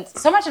Paul, and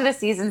so much of this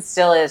season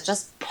still is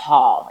just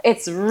Paul.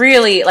 It's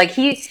really, like,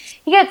 he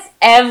gets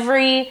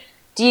every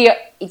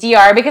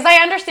DR, because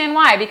I understand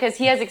why, because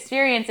he has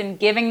experience in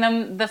giving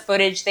them the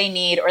footage they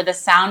need or the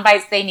sound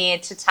bites they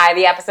need to tie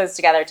the episodes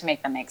together to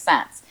make them make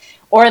sense.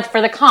 Or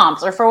for the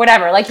comps, or for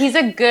whatever. Like, he's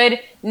a good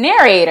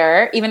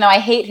narrator, even though I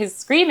hate his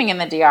screaming in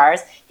the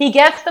DRs. He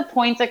gets the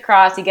points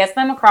across. He gets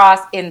them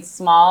across in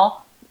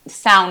small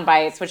sound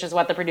bites, which is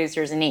what the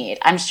producers need.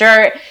 I'm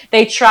sure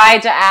they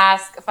tried to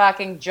ask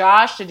fucking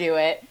Josh to do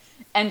it,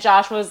 and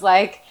Josh was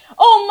like,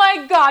 "Oh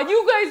my God,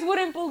 you guys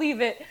wouldn't believe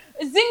it.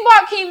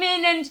 Zingbot came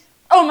in and,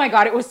 oh my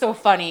God, it was so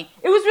funny.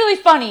 It was really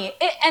funny.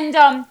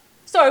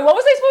 Sorry, what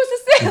was I supposed to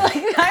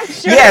say?" Like, I'm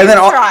sure. Yeah, and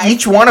then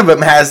each one of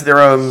them has their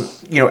own.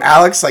 You know,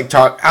 Alex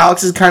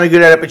is kind of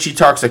good at it, but she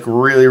talks like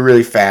really,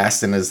 really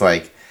fast and is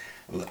like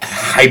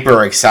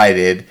hyper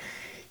excited.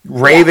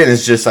 Raven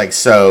is just like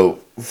so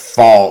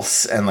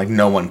false and like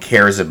no one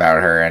cares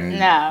about her and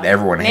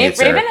everyone hates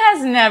her. Raven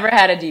has never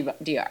had a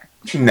DR.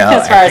 No,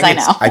 as far as I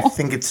know. I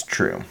think it's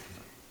true.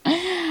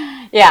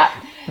 Yeah,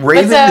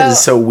 Raven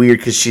is so weird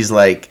because she's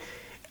like,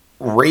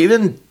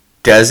 Raven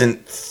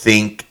doesn't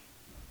think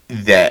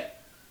that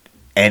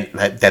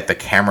that the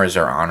cameras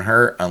are on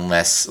her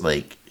unless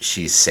like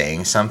she's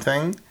saying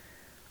something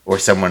or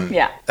someone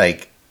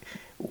like,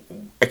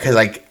 because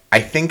like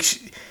I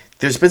think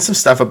there's been some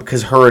stuff up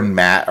because her and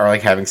Matt are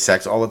like having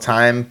sex all the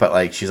time, but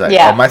like she's like,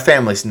 "Oh, my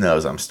family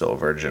knows I'm still a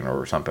virgin,"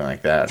 or something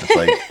like that. It's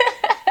like,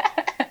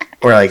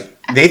 or like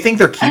they think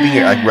they're keeping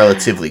it like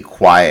relatively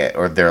quiet,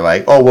 or they're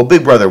like, "Oh, well,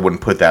 Big Brother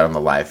wouldn't put that on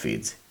the live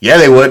feeds." Yeah,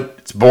 they would.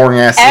 It's boring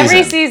ass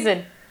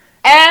season.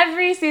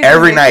 Every season.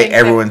 Every night,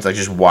 everyone's like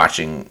just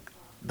watching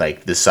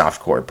like the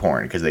softcore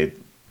porn because they,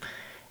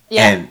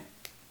 and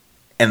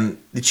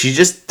she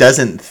just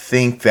doesn't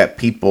think that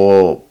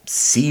people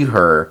see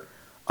her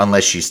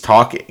unless she's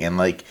talking, and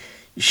like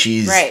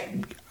she's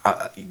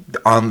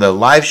on the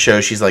live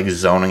show, she's like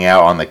zoning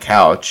out on the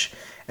couch,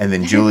 and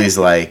then Julie's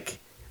like,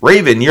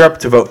 "Raven, you're up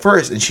to vote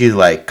first," and she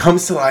like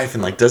comes to life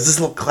and like does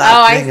this little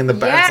clap thing in the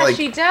back. Yeah, like,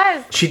 she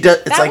does. She does.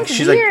 It's like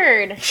she's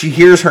weird. Like she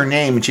hears her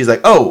name and she's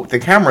like, "Oh, the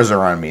cameras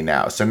are on me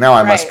now, so now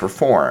I must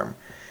perform."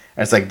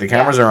 And it's like the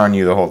cameras are on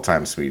you the whole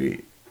time,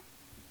 sweetie.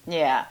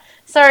 Yeah.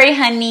 Sorry,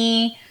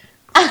 honey.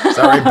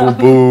 Sorry, boo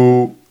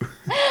boo.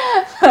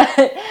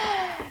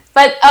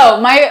 But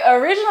my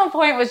original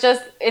point was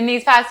just in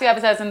these past 2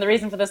 episodes, and the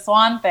reason for the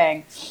swan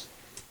thing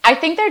I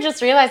think they're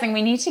just realizing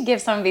we need to give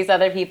some of these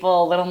other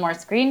people a little more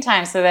screen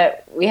time so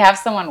that we have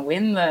someone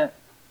win the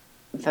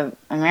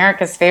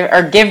America's favorite,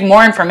 or give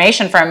more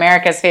information for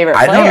America's favorite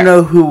player. I don't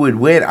know who would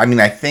win. I mean,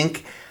 I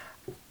think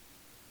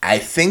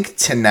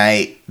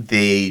tonight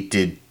they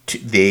did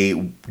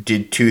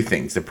two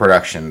things. The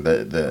production,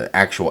 the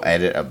actual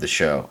edit of the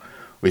show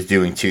was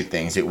doing two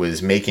things. It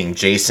was making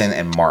Jason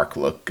and Mark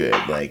look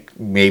good. Like,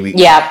 maybe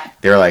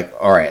they're like,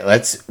 all right,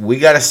 we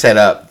got to set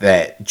up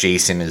that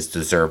Jason is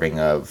deserving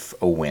of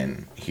a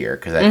win here,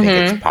 because I think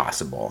it's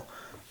possible.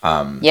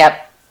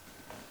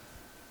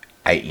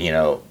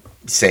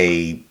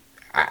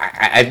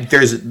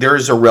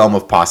 There's a realm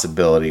of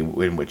possibility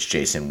in which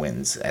Jason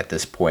wins at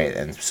this point,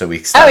 and so we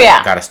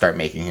got to start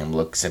making him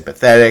look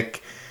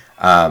sympathetic.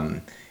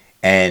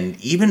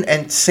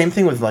 And same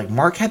thing with, like,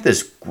 Mark had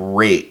this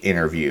great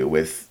interview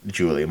with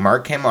Julie.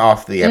 Mark came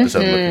off the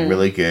episode looking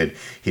really good.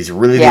 He's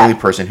really the only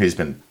person who's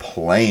been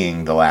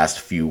playing the last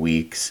few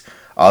weeks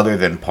other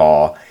than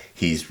Paul.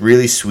 He's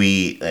really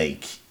sweet.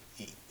 Like,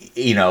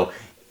 you know,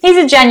 he's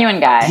a genuine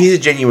guy.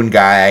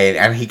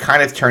 And he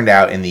kind of turned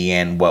out in the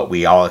end what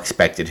we all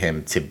expected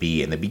him to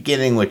be in the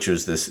beginning, which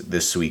was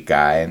this sweet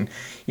guy. And,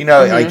 you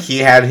know, like, he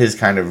had his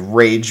kind of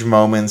rage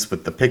moments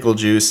with the pickle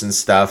juice and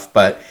stuff,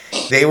 but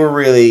they were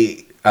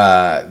really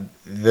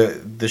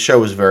the show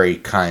was very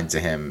kind to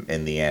him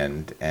in the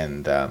end,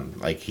 and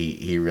like,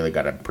 he really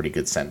got a pretty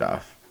good send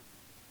off.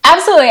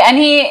 Absolutely, and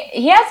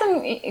he has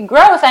some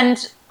growth,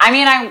 and I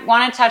mean, I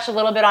want to touch a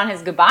little bit on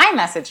his goodbye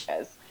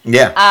messages.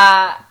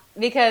 Yeah.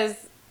 Because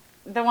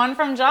the one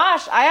from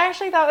Josh, I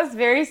actually thought was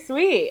very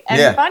sweet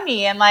and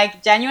funny and,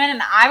 like, genuine,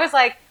 and I was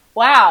like,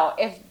 wow,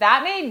 if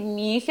that made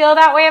me feel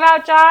that way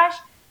about Josh,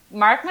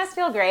 Mark must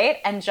feel great,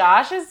 and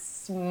Josh is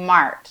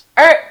smart.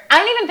 Or, I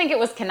don't even think it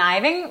was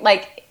conniving,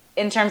 like,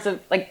 in terms of,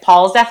 like,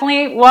 Paul's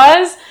definitely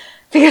was,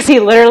 because he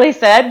literally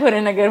said, put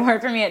in a good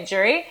word for me at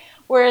jury,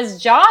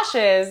 whereas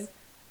Josh's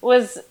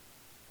was,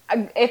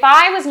 if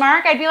I was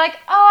Mark, I'd be like,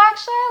 oh,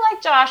 actually, I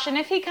like Josh, and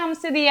if he comes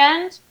to the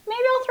end,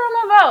 maybe I'll throw him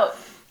a vote,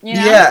 you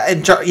know? Yeah,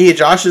 and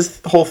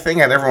Josh's whole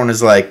thing, and everyone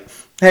is like,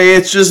 hey,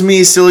 it's just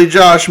me, silly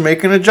Josh,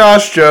 making a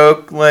Josh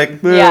joke.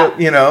 Like,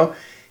 you know,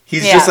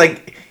 he's just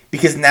like,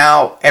 because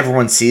now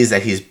everyone sees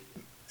that he's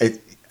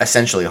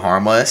essentially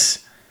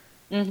harmless,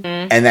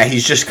 and that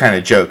he's just kind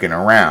of joking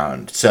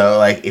around. So,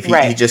 like, if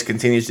he just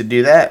continues to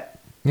do that,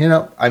 you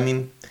know, I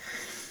mean,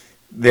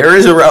 there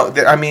is a real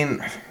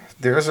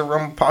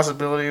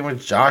possibility in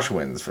which Josh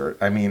wins. I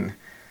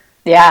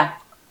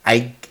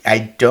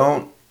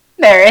don't.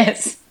 There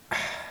is.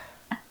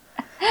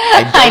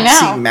 I don't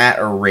see Matt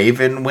or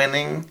Raven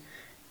winning.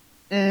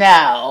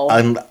 No.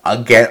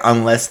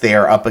 Unless they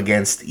are up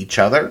against each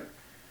other.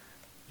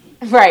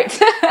 Right.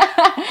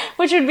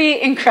 Which would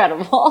be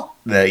incredible.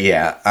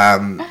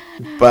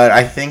 But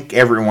I think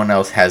everyone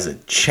else has a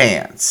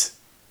chance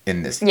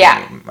in this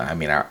game. I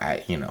mean,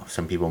 I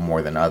some people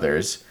more than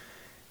others,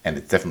 and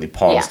it's definitely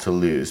Paul's to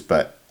lose,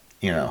 but,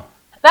 you know.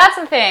 That's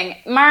the thing.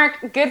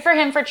 Mark, good for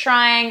him for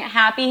trying.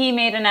 Happy he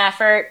made an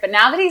effort, but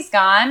now that he's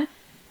gone,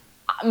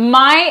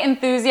 my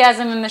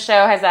enthusiasm in the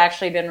show has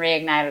actually been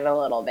reignited a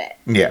little bit.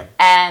 Yeah.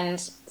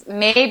 And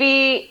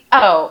maybe,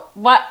 a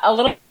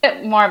little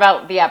bit more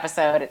about the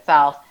episode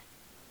itself.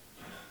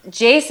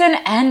 Jason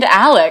and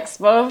Alex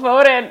both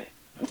voted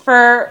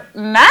for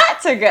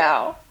Matt to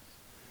go.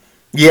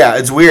 Yeah,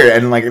 it's weird.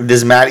 And, like,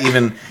 is Matt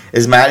even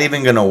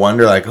going to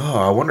wonder, like, oh,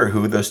 I wonder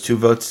who those two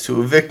votes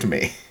to evict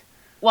me?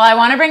 Well, I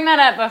want to bring that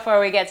up before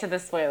we get to the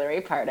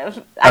spoilery part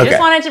of. I just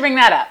wanted to bring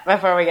that up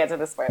before we get to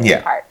the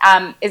spoilery part.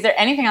 Is there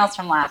anything else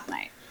from last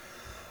night?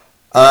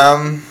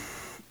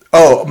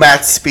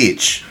 Matt's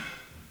speech.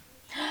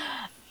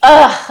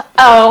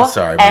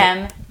 Sorry,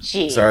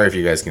 OMG. Sorry if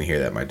you guys can hear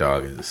that. My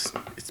dog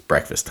it's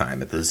breakfast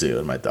time at the zoo,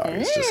 and my dog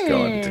is just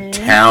going to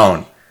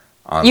town.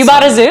 You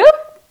bought a zoo?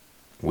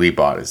 We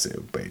bought a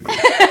zoo, baby.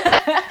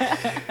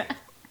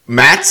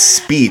 Matt's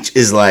speech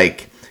is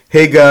like,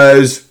 hey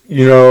guys,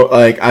 you know,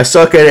 like, I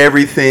suck at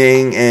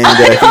everything, and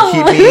if you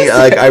keep me,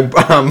 like, I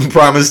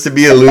promise to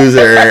be a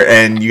loser,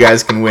 and you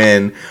guys can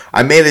win.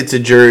 I made it to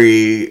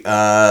jury.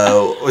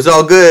 It was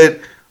all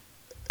good.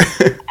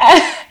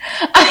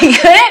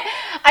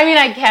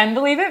 I can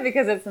believe it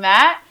because it's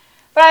Matt,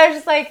 but I was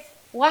just like,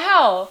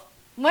 wow,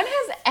 when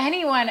has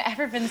anyone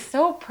ever been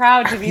so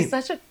proud to be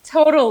such a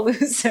total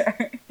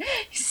loser?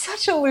 He's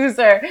such a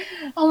loser.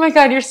 Oh my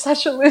God, you're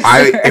such a loser.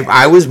 If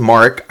I was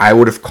Mark, I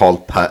would have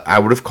called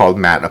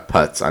Matt a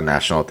putz on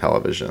national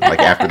television. Like,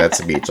 after that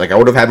speech, like, I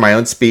would have had my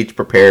own speech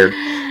prepared,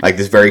 like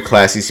this very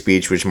classy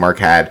speech which Mark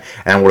had,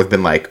 and I would have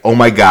been like, oh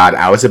my God,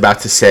 I was about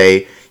to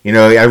say, you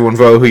know, everyone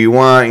vote who you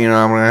want. You know,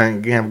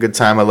 I'm gonna have a good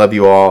time. I love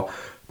you all.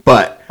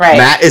 But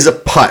Matt is a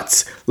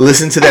putz.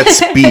 Listen to that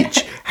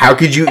speech. How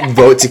could you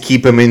vote to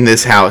keep him in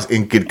this house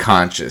in good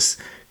conscience?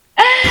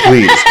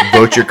 Please,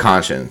 vote your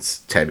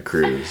conscience, Ted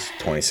Cruz,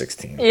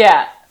 2016.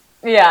 Yeah.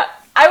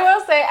 I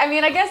will say,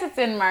 I guess it's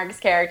in Mark's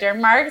character.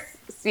 Mark's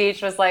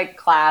speech was, like,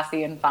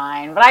 classy and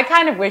fine, but I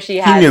kind of wish he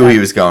had... He knew he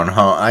was going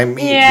home.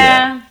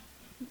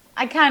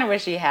 I kind of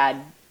wish he had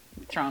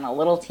thrown a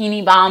little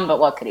teeny bomb, but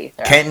what could he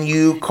throw? Can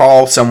you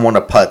call someone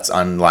a putz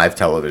on live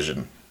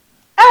television?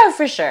 Oh,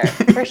 for sure.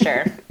 For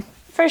sure.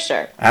 For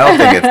sure. I don't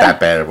think it's that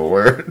bad of a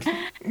word.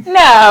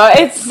 No,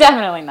 it's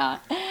definitely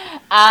not.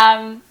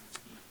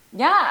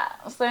 Yeah,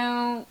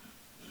 so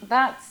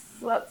that's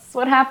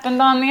what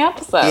happened on the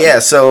episode. Yeah,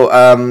 so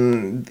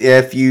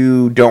if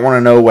you don't want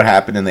to know what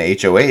happened in the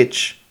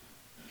HOH,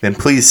 then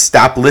please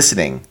stop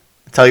listening.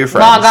 Tell your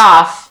friends. Log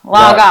off.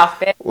 Log off,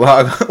 bitch.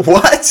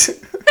 What?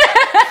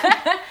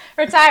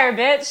 Retire,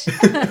 bitch.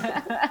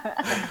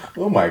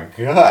 Oh my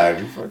god,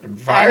 you fucking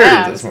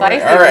fired this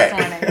morning. All right.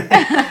 This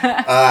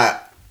morning.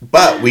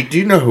 But we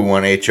do know who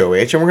won HOH,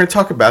 and we're going to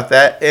talk about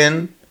that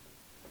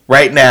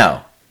right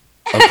now.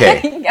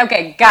 Okay.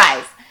 Okay,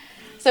 guys.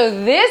 So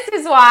this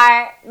is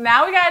why,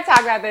 now we got to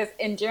talk about this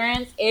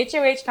Endurance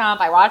HOH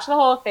comp. I watched the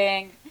whole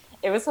thing.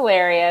 It was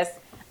hilarious.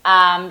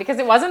 Because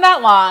it wasn't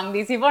that long.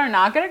 These people are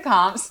not good at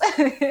comps.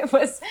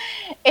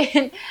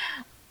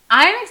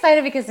 I'm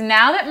excited because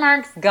now that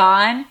Mark's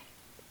gone,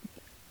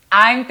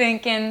 I'm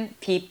thinking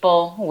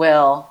people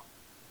will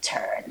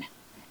turn.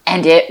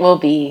 And it will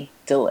be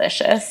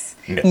delicious.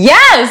 No.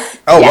 Yes!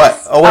 Oh,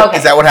 yes. What? Oh, what? Okay.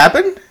 Is that what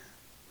happened?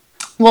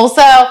 Well,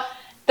 so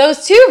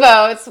those two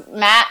votes,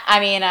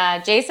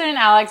 Jason and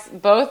Alex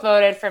both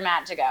voted for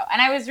Matt to go.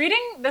 And I was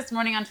reading this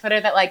morning on Twitter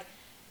that, like,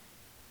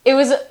 it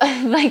was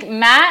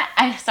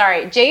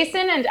like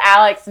Jason and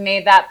Alex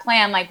made that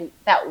plan, like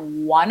that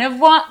one of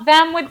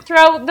them would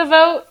throw the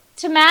vote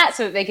to Matt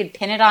so that they could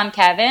pin it on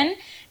Kevin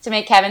to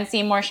make Kevin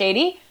seem more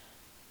shady.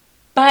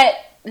 But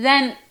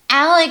then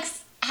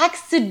Alex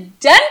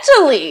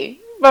accidentally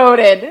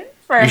voted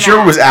for Matt. You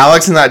sure it was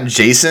Alex and not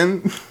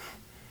Jason?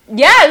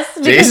 Yes.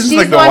 Jason's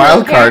like the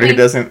wild card who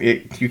doesn't,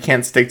 you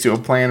can't stick to a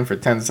plan for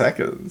 10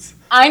 seconds.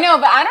 I know,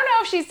 but I don't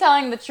know if she's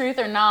telling the truth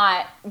or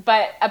not.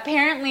 But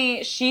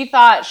apparently she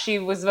thought she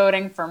was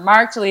voting for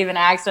Mark to leave and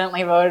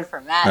accidentally voted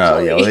for Matt to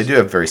leave. Yeah, well, they do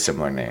have very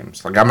similar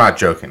names. Like, I'm not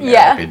joking.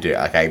 Yeah. They do.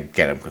 Like, I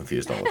get them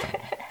confused all the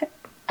time.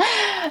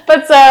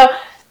 But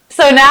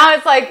so now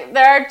it's like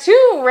there are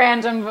two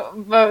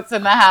random votes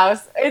in the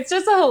house. It's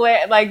just a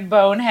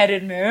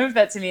boneheaded move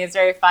that to me is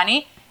very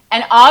funny.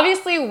 And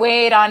obviously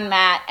weighed on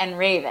Matt and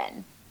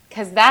Raven.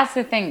 Because that's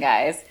the thing,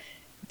 guys.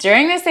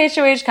 During this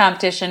HOH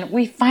competition,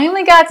 we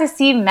finally got to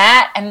see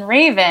Matt and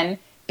Raven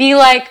be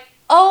like,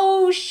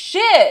 oh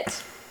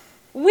shit,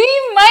 we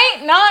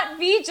might not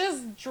be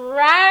just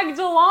dragged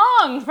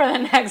along for the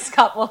next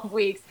couple of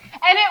weeks.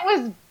 And it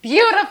was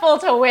beautiful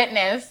to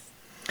witness.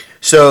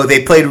 So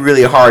they played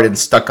really hard and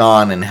stuck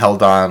on and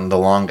held on the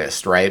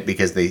longest, right?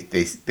 Because they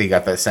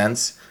got that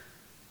sense?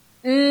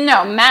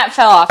 No, Matt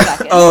fell off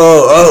second.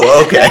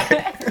 Oh, okay.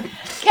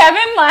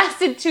 Kevin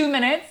lasted 2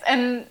 minutes,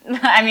 and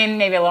I mean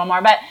maybe a little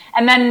more,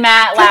 and then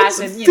Matt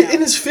lasted in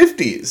his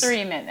 50s.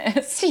 3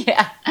 minutes.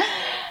 Yeah,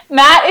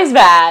 Matt is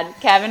bad.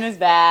 Kevin is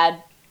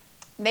bad.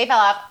 They fell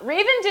off.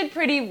 Raven did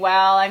pretty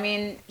well. I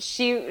mean,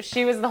 she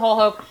was the whole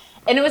hope,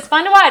 and it was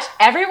fun to watch.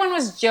 Everyone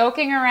was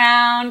joking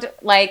around,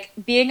 like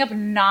being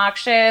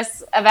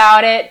obnoxious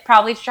about it,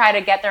 probably to try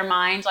to get their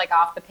mind like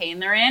off the pain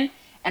they're in.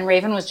 And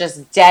Raven was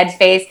just dead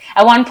face.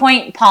 At one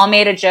point, Paul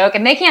made a joke,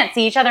 and they can't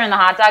see each other in the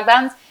hot dog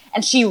buns.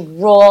 And she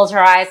rolled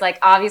her eyes, like,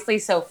 obviously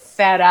so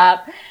fed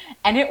up.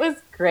 And it was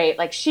great.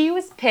 Like, she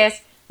was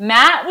pissed.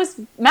 Matt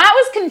was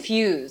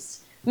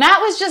confused. Matt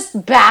was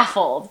just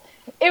baffled.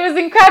 It was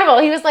incredible.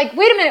 He was like,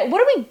 wait a minute,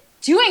 what are we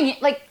doing?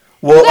 Like,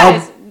 you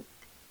guys,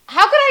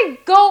 how could I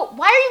go?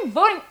 Why are you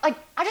voting? Like,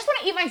 I just want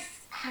to eat my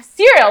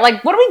cereal.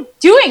 Like, what are we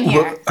doing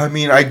here? Well, I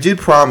mean, I did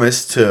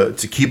promise to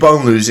keep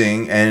on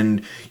losing.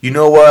 And you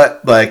know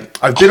what?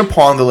 Like, I've been a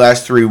pawn the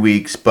last 3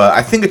 weeks, but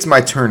I think it's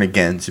my turn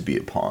again to be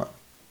a pawn.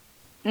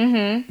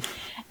 Mm-hmm.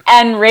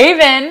 And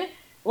Raven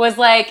was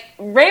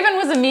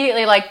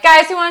immediately like,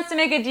 guys, who wants to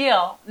make a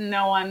deal?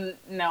 No one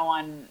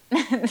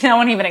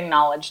even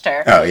acknowledged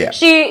her. Oh yeah.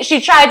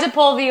 She tried to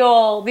pull the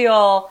old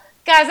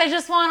guys, I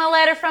just want a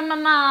letter from my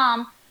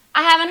mom.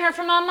 I haven't heard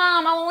from my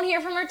mom. I won't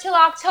hear from her till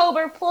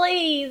October,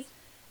 please.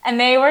 And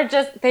they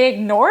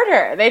ignored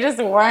her. They just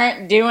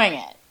weren't doing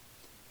it.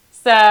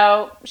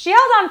 So she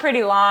held on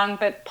pretty long,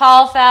 but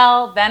Paul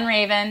fell, then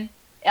Raven,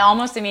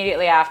 almost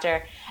immediately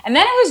after. And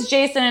then it was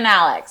Jason and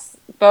Alex,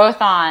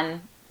 both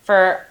on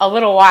for a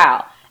little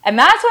while. And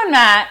that's when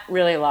Matt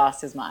really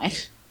lost his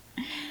mind.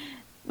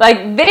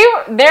 Like,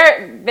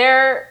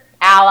 they're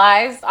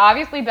allies,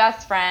 obviously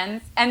best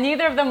friends, and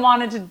neither of them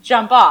wanted to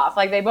jump off.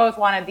 Like, they both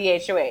wanted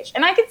the HOH.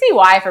 And I could see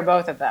why for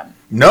both of them.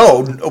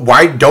 No,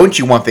 why don't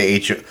you want the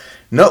HOH?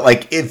 No,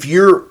 like, if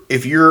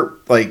you're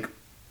like,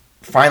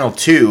 final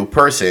two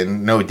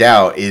person, no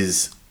doubt,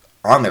 is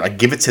on there, like,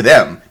 give it to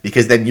them.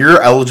 Because then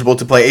you're eligible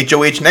to play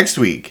HOH next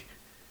week.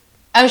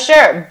 Oh,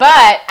 sure.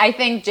 But I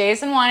think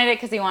Jason wanted it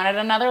because he wanted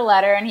another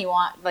letter, and he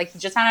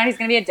just found out he's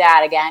going to be a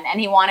dad again,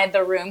 and he wanted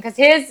the room because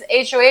his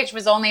HOH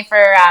was only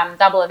for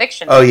double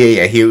eviction. Oh,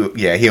 yeah.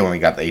 He only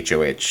got the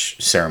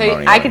HOH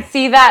ceremony. So I could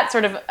see that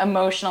sort of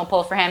emotional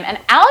pull for him. And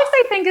Alex,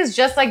 I think, is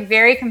just like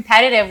very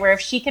competitive, where if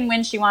she can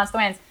win, she wants the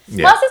wins.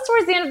 Yeah. Plus, it's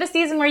towards the end of the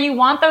season where you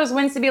want those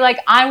wins to be like,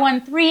 I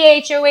won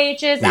 3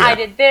 HOHs, yeah. I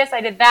did this,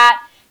 I did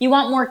that. You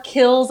want more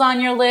kills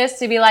on your list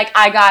to be like,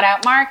 I got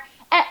out Mark,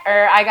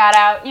 or I got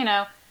out,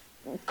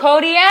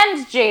 Cody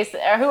and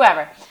Jason or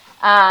whoever.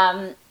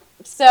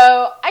 So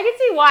I could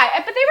see why,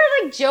 but they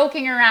were like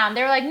joking around.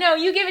 They were like, "No,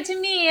 you give it to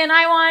me, and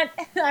I want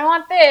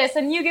this,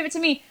 and you give it to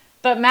me."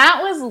 But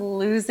Matt was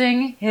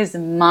losing his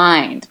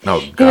mind.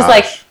 Oh, gosh.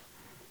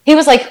 He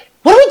was like,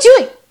 "What are we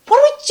doing? What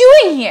are we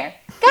doing here,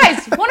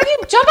 guys? One of you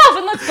jump off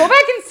and let's go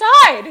back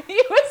inside."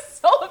 He was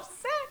so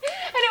upset,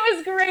 and it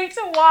was great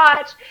to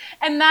watch.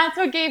 And that's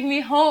what gave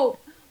me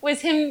hope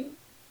was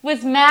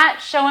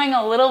Matt showing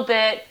a little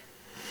bit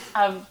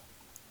of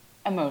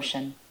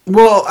emotion.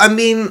 Well, I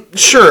mean,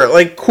 sure,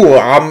 like, cool.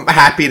 I'm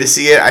happy to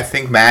see it. I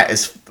think Matt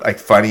is, like,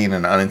 funny in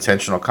an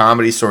unintentional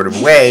comedy sort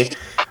of way.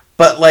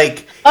 But,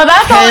 like... Oh,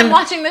 that's all I'm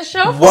watching this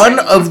show for. One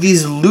of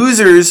these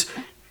losers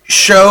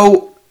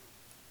show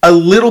a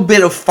little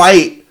bit of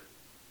fight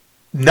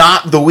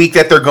not the week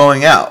that they're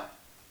going out.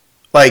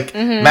 Like,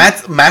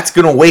 Matt's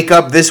going to wake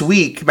up this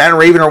week. Matt and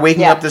Raven are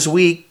waking up this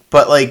week.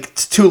 But, like,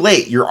 it's too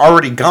late. You're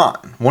already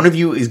gone. One of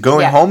you is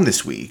going home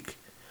this week.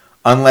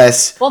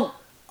 Unless... Well...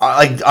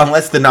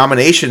 unless the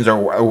nominations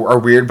are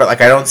weird, but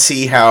like I don't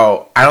see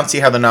how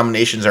the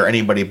nominations are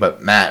anybody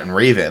but Matt and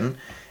Raven,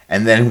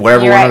 and then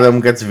whatever of them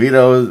gets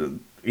veto,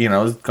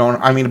 going.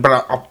 I mean,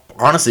 but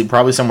honestly,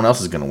 probably someone else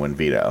is going to win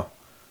veto.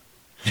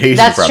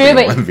 That's true,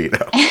 but win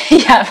veto.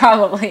 Yeah,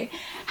 probably.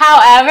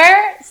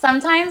 However,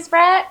 sometimes,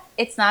 Brett,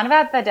 it's not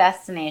about the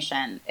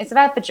destination; it's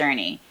about the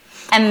journey.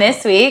 And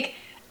this week,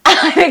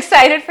 I'm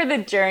excited for the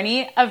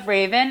journey of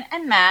Raven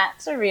and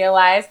Matt to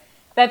realize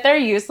that they're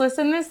useless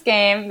in this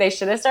game. They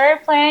should have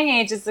started playing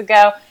ages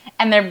ago,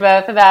 and they're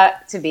both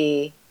about to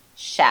be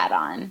shat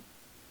on.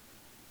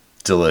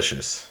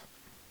 Delicious.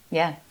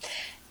 Yeah.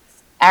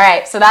 All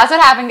right, so that's what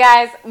happened,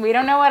 guys. We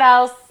don't know what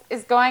else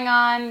is going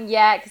on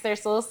yet because they're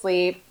still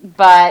asleep,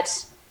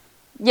 but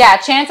yeah,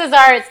 chances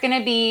are it's going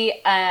to be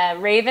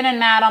Raven and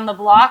Matt on the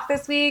block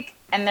this week,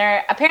 and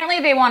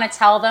they want to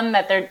tell them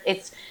that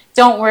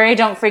don't worry,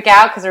 don't freak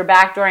out because they're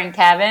backdooring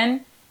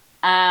Kevin.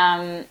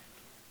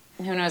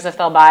 Who knows if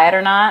they'll buy it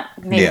or not?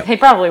 Maybe they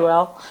probably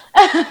will.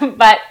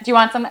 But do you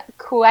want some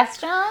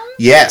questions?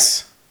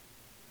 Yes.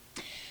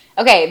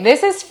 Okay,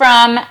 this is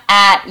from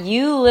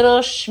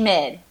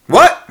 @YouLittleSchmid.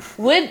 What?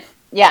 Would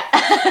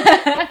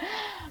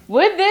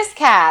this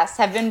cast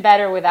have been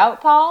better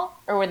without Paul,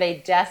 or were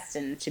they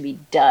destined to be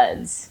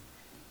duds?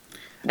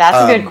 That's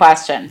a good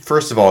question.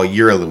 First of all,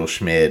 you're a little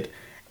Schmid,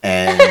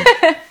 and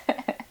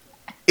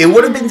it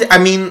would have been. I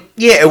mean,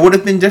 it would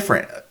have been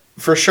different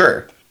for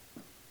sure.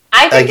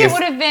 I think it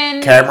would have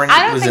been.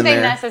 I don't think they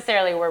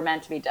necessarily were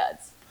meant to be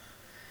duds.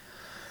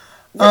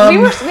 We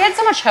had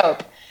so much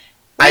hope.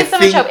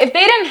 If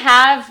they didn't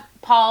have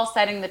Paul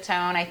setting the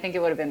tone, I think it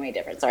would have been way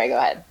different. Sorry, go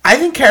ahead. I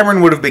think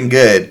Cameron would have been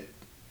good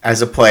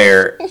as a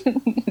player,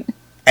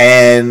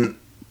 and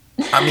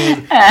I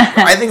mean,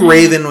 I think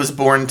Raven was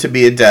born to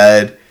be a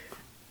dud.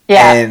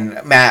 Yeah.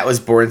 And Matt was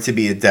born to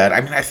be a dud.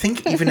 I mean, I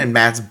think even in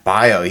Matt's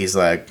bio, he's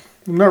like,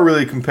 "I'm not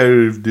really a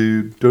competitive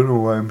dude. Don't know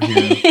why I'm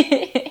here."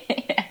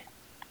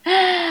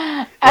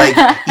 Like,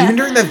 even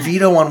during the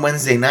veto on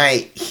Wednesday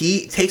night,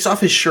 he takes off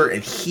his shirt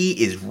and he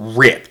is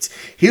ripped.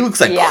 He looks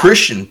like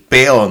Christian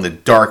Bale in The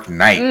Dark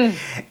Knight.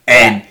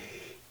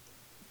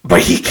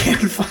 But he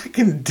can't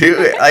fucking do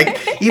it.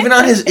 Like, even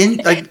on his,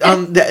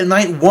 on the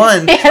night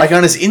one, like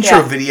on his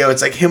intro video,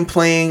 it's like him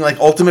playing like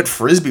Ultimate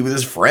Frisbee with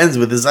his friends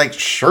with his like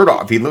shirt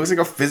off. He looks like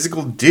a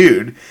physical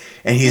dude.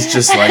 And he's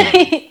just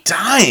like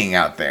dying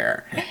out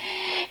there.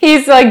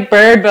 He's like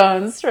Bird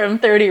Bones from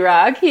 30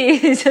 Rock.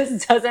 He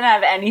just doesn't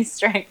have any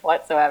strength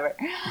whatsoever.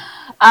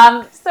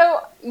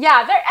 So,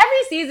 yeah,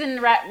 every season,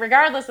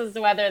 regardless as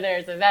to whether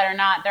there's a vet or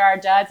not, there are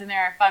duds and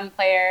there are fun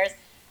players.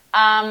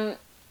 And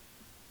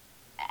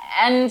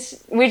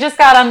we just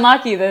got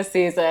unlucky this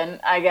season,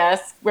 I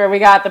guess, where we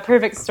got the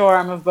perfect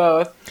storm of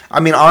both. I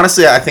mean,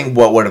 honestly, I think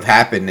what would have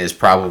happened is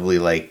probably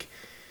like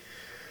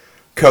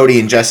Cody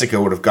and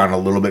Jessica would have gone a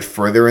little bit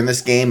further in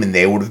this game, and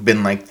they would have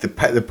been like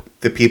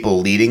the people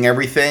leading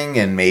everything,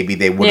 and maybe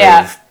they would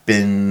have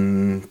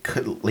been,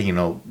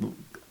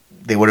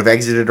 they would have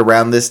exited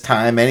around this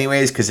time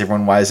anyways because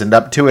everyone wisened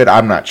up to it.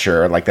 I'm not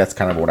sure. Like, that's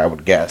kind of what I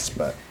would guess,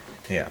 but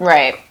yeah.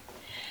 Right.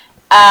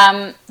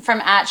 From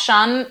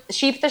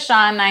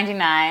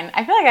 @SheepTheSean99.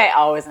 I feel like I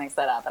always mix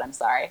that up, but I'm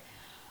sorry.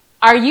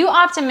 Are you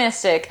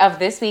optimistic of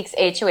this week's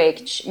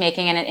HOH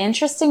making an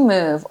interesting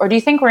move, or do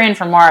you think we're in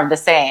for more of the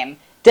same?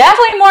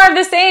 Definitely more of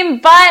the same,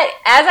 but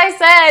as I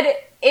said,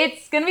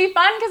 it's going to be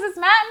fun because it's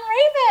Matt and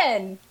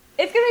Raven.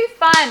 It's going to be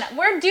fun.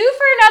 We're due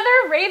for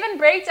another Raven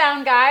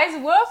breakdown, guys.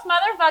 Woof,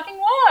 motherfucking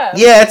woof.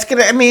 Yeah, it's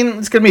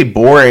going to be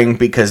boring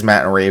because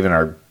Matt and Raven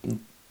are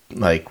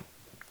like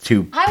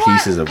two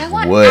pieces of I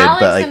want wood. Alex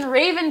but like, and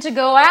Raven to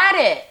go at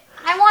it.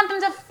 I want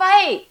them to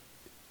fight.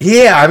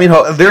 Yeah, I mean,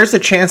 there's a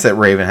chance that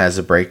Raven has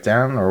a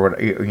breakdown, or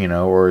what,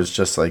 or is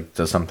just like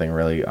does something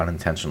really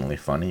unintentionally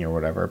funny or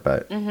whatever.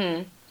 But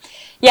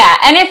yeah,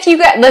 and if you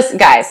listen,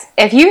 guys,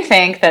 if you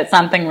think that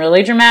something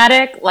really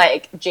dramatic,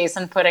 like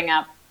Jason putting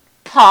up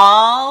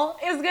Paul,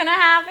 is gonna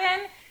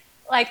happen,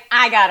 like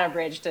I got a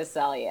bridge to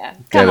sell you.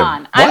 Come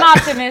on, I'm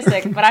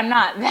optimistic, but I'm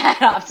not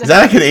that optimistic. Is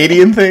that a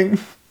Canadian thing?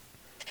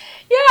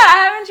 Yeah,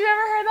 haven't you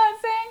ever heard that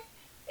saying?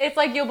 It's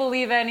like you'll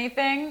believe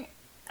anything.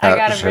 I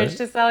got a bridge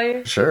to sell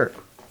you. Sure.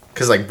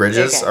 Because, like,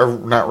 bridges are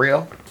not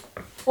real?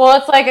 Well,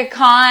 it's like a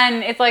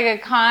con. It's like a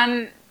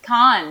con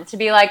to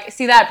be like,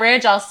 see that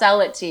bridge? I'll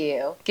sell it to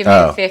you. Give me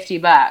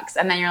 $50.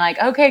 And then you're like,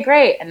 okay,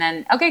 great. And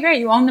then, okay, great.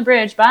 You own the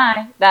bridge.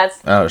 Bye.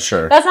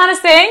 Sure. That's not a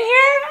saying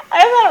here?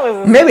 I thought it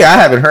was Maybe I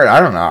haven't heard. I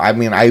don't know. I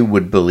mean, I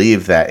would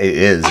believe that it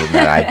is and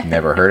that I've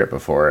never heard it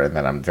before and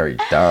that I'm very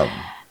dumb.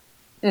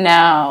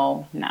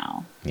 No.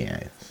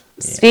 Yeah.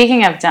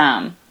 Speaking of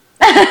dumb.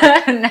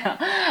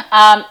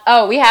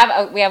 No. We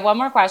have one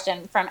more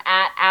question from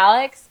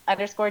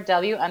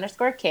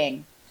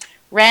 @Alex_W_King.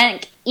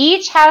 Rank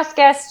each house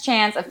guest's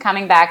chance of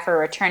coming back for a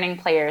returning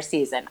player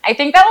season. I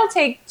think that will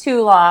take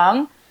too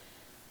long,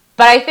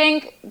 but I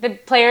think the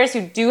players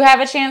who do have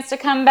a chance to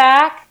come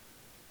back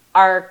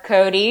are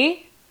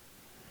Cody,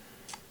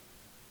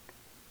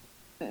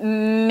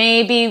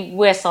 maybe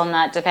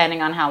Whistlenut,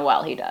 depending on how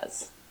well he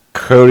does.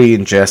 Cody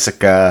and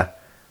Jessica.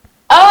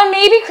 Oh, and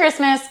maybe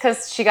Christmas,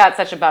 because she got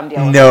such a bum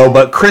deal. No,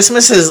 but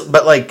Christmas is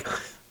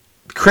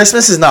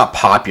not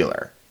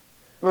popular.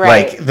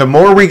 Right. Like, the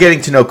more we're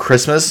getting to know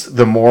Christmas,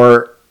 the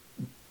more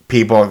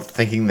people are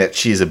thinking that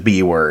she's a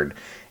B word.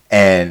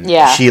 And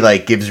she,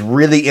 like, gives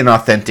really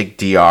inauthentic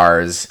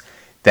DRs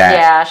that...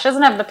 Yeah, she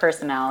doesn't have the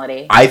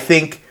personality. I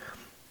think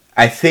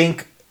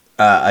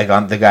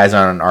the guys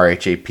on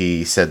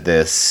RHAP said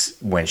this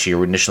when she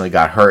initially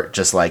got hurt.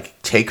 Just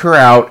like take her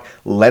out,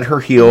 let her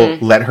heal,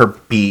 let her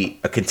be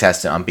a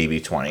contestant on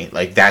BB20.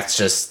 Like that's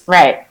just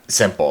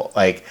simple.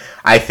 Like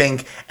I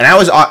think, and I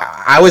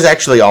was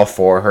actually all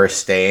for her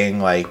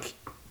staying. Like,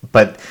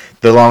 but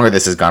the longer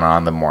this has gone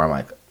on, the more I'm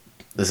like,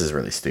 this is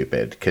really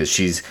stupid because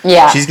she's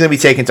going to be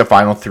taken to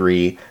Final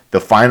 3. The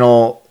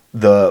HOH,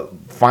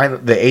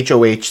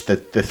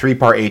 the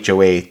 3-part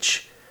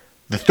HOH,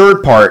 the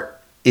third part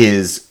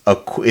is a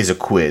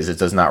quiz. It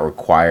does not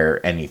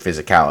require any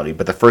physicality,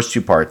 but the first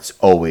 2 parts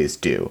always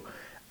do.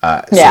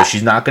 So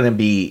she's not going to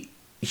be.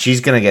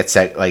 She's going to get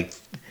like.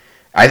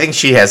 I think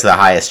she has the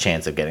highest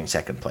chance of getting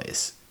second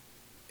place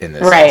in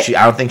this. Right.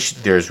 I don't think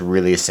there's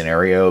really a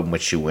scenario in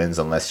which she wins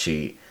unless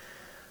she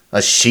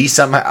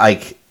somehow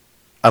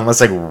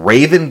unless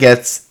Raven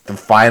gets the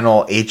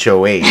final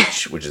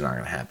HOH, which is not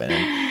going to happen,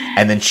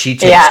 and then she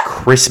takes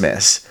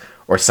Christmas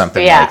or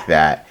something like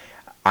that.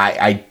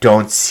 I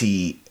don't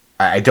see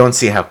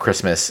how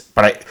Christmas,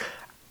 but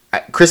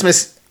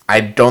Christmas I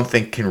don't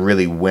think can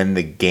really win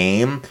the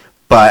game,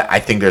 but I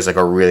think there's like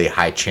a really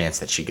high chance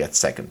that she gets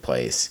second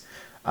place.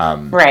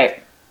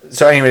 Right.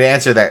 So anyway, to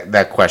answer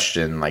that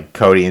question, like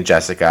Cody and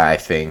Jessica, I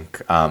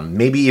think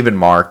maybe even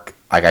Mark.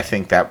 Like I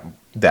think that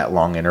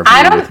long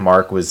interview with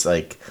Mark was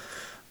like,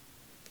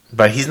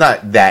 but he's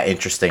not that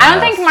interesting. I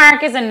don't think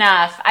Mark is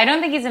enough. I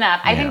don't think he's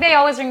enough. I think they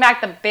always bring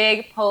back the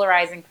big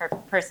polarizing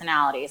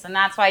personalities, and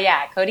that's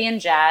why Cody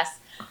and Jess.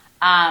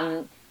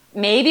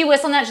 Maybe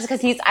Whistlenut just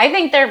because I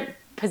think they're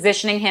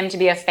positioning him to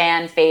be a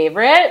fan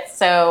favorite,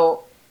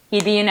 so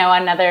he'd be,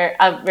 another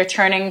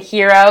returning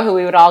hero who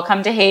we would all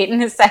come to hate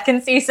in his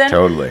second season.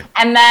 Totally.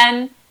 And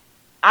then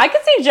I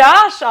could see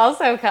Josh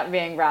also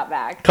being brought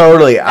back.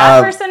 Totally.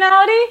 That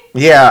personality?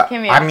 Yeah.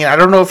 I mean, I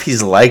don't know if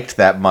he's liked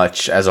that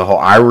much as a whole.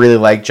 I really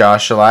like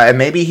Josh a lot, and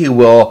maybe he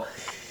will.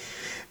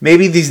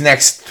 Maybe these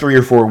next 3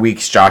 or 4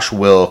 weeks, Josh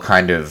will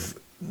kind of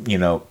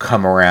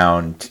come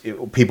around.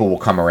 People will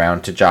come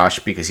around to Josh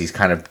because he's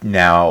kind of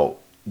now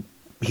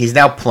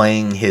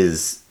playing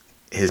his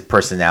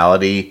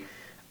personality,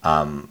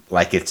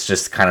 like it's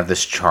just kind of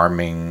this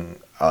charming,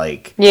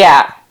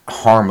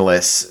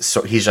 harmless.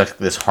 So he's just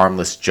this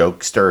harmless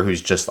jokester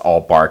who's just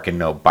all bark and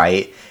no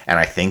bite. And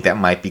I think that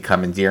might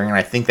become endearing, and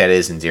I think that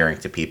is endearing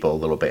to people a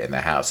little bit in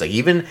the house. Like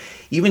even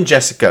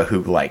Jessica,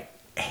 who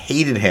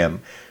hated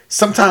him,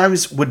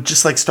 sometimes would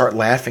just start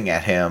laughing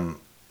at him.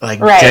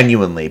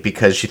 Genuinely,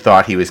 because she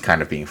thought he was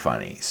kind of being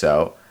funny.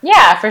 So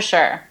yeah, for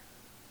sure.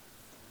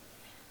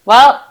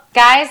 Well,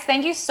 guys,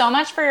 thank you so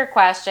much for your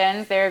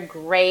questions. They're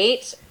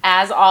great,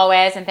 as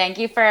always. And thank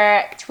you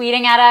for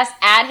tweeting at us,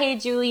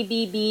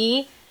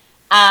 @HeyJulieBB.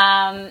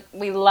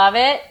 We love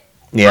it.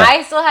 Yeah.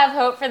 I still have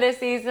hope for this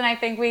season. I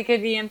think we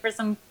could be in for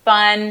some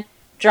fun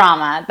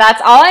drama.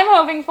 That's all I'm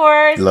hoping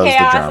for is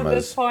chaos at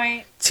this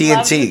point.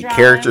 TNT,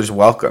 characters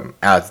welcome.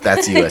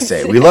 That's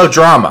USA. We love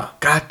drama.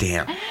 God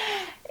damn.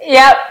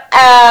 Yep.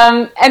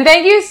 And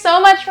thank you so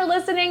much for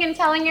listening and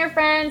telling your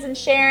friends and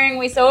sharing.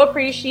 We so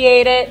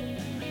appreciate it.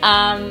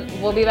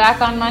 We'll be back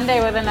on Monday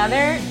with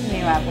another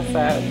new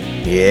episode.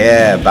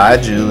 Yeah. Bye,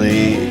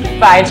 Julie.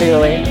 Bye,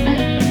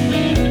 Julie.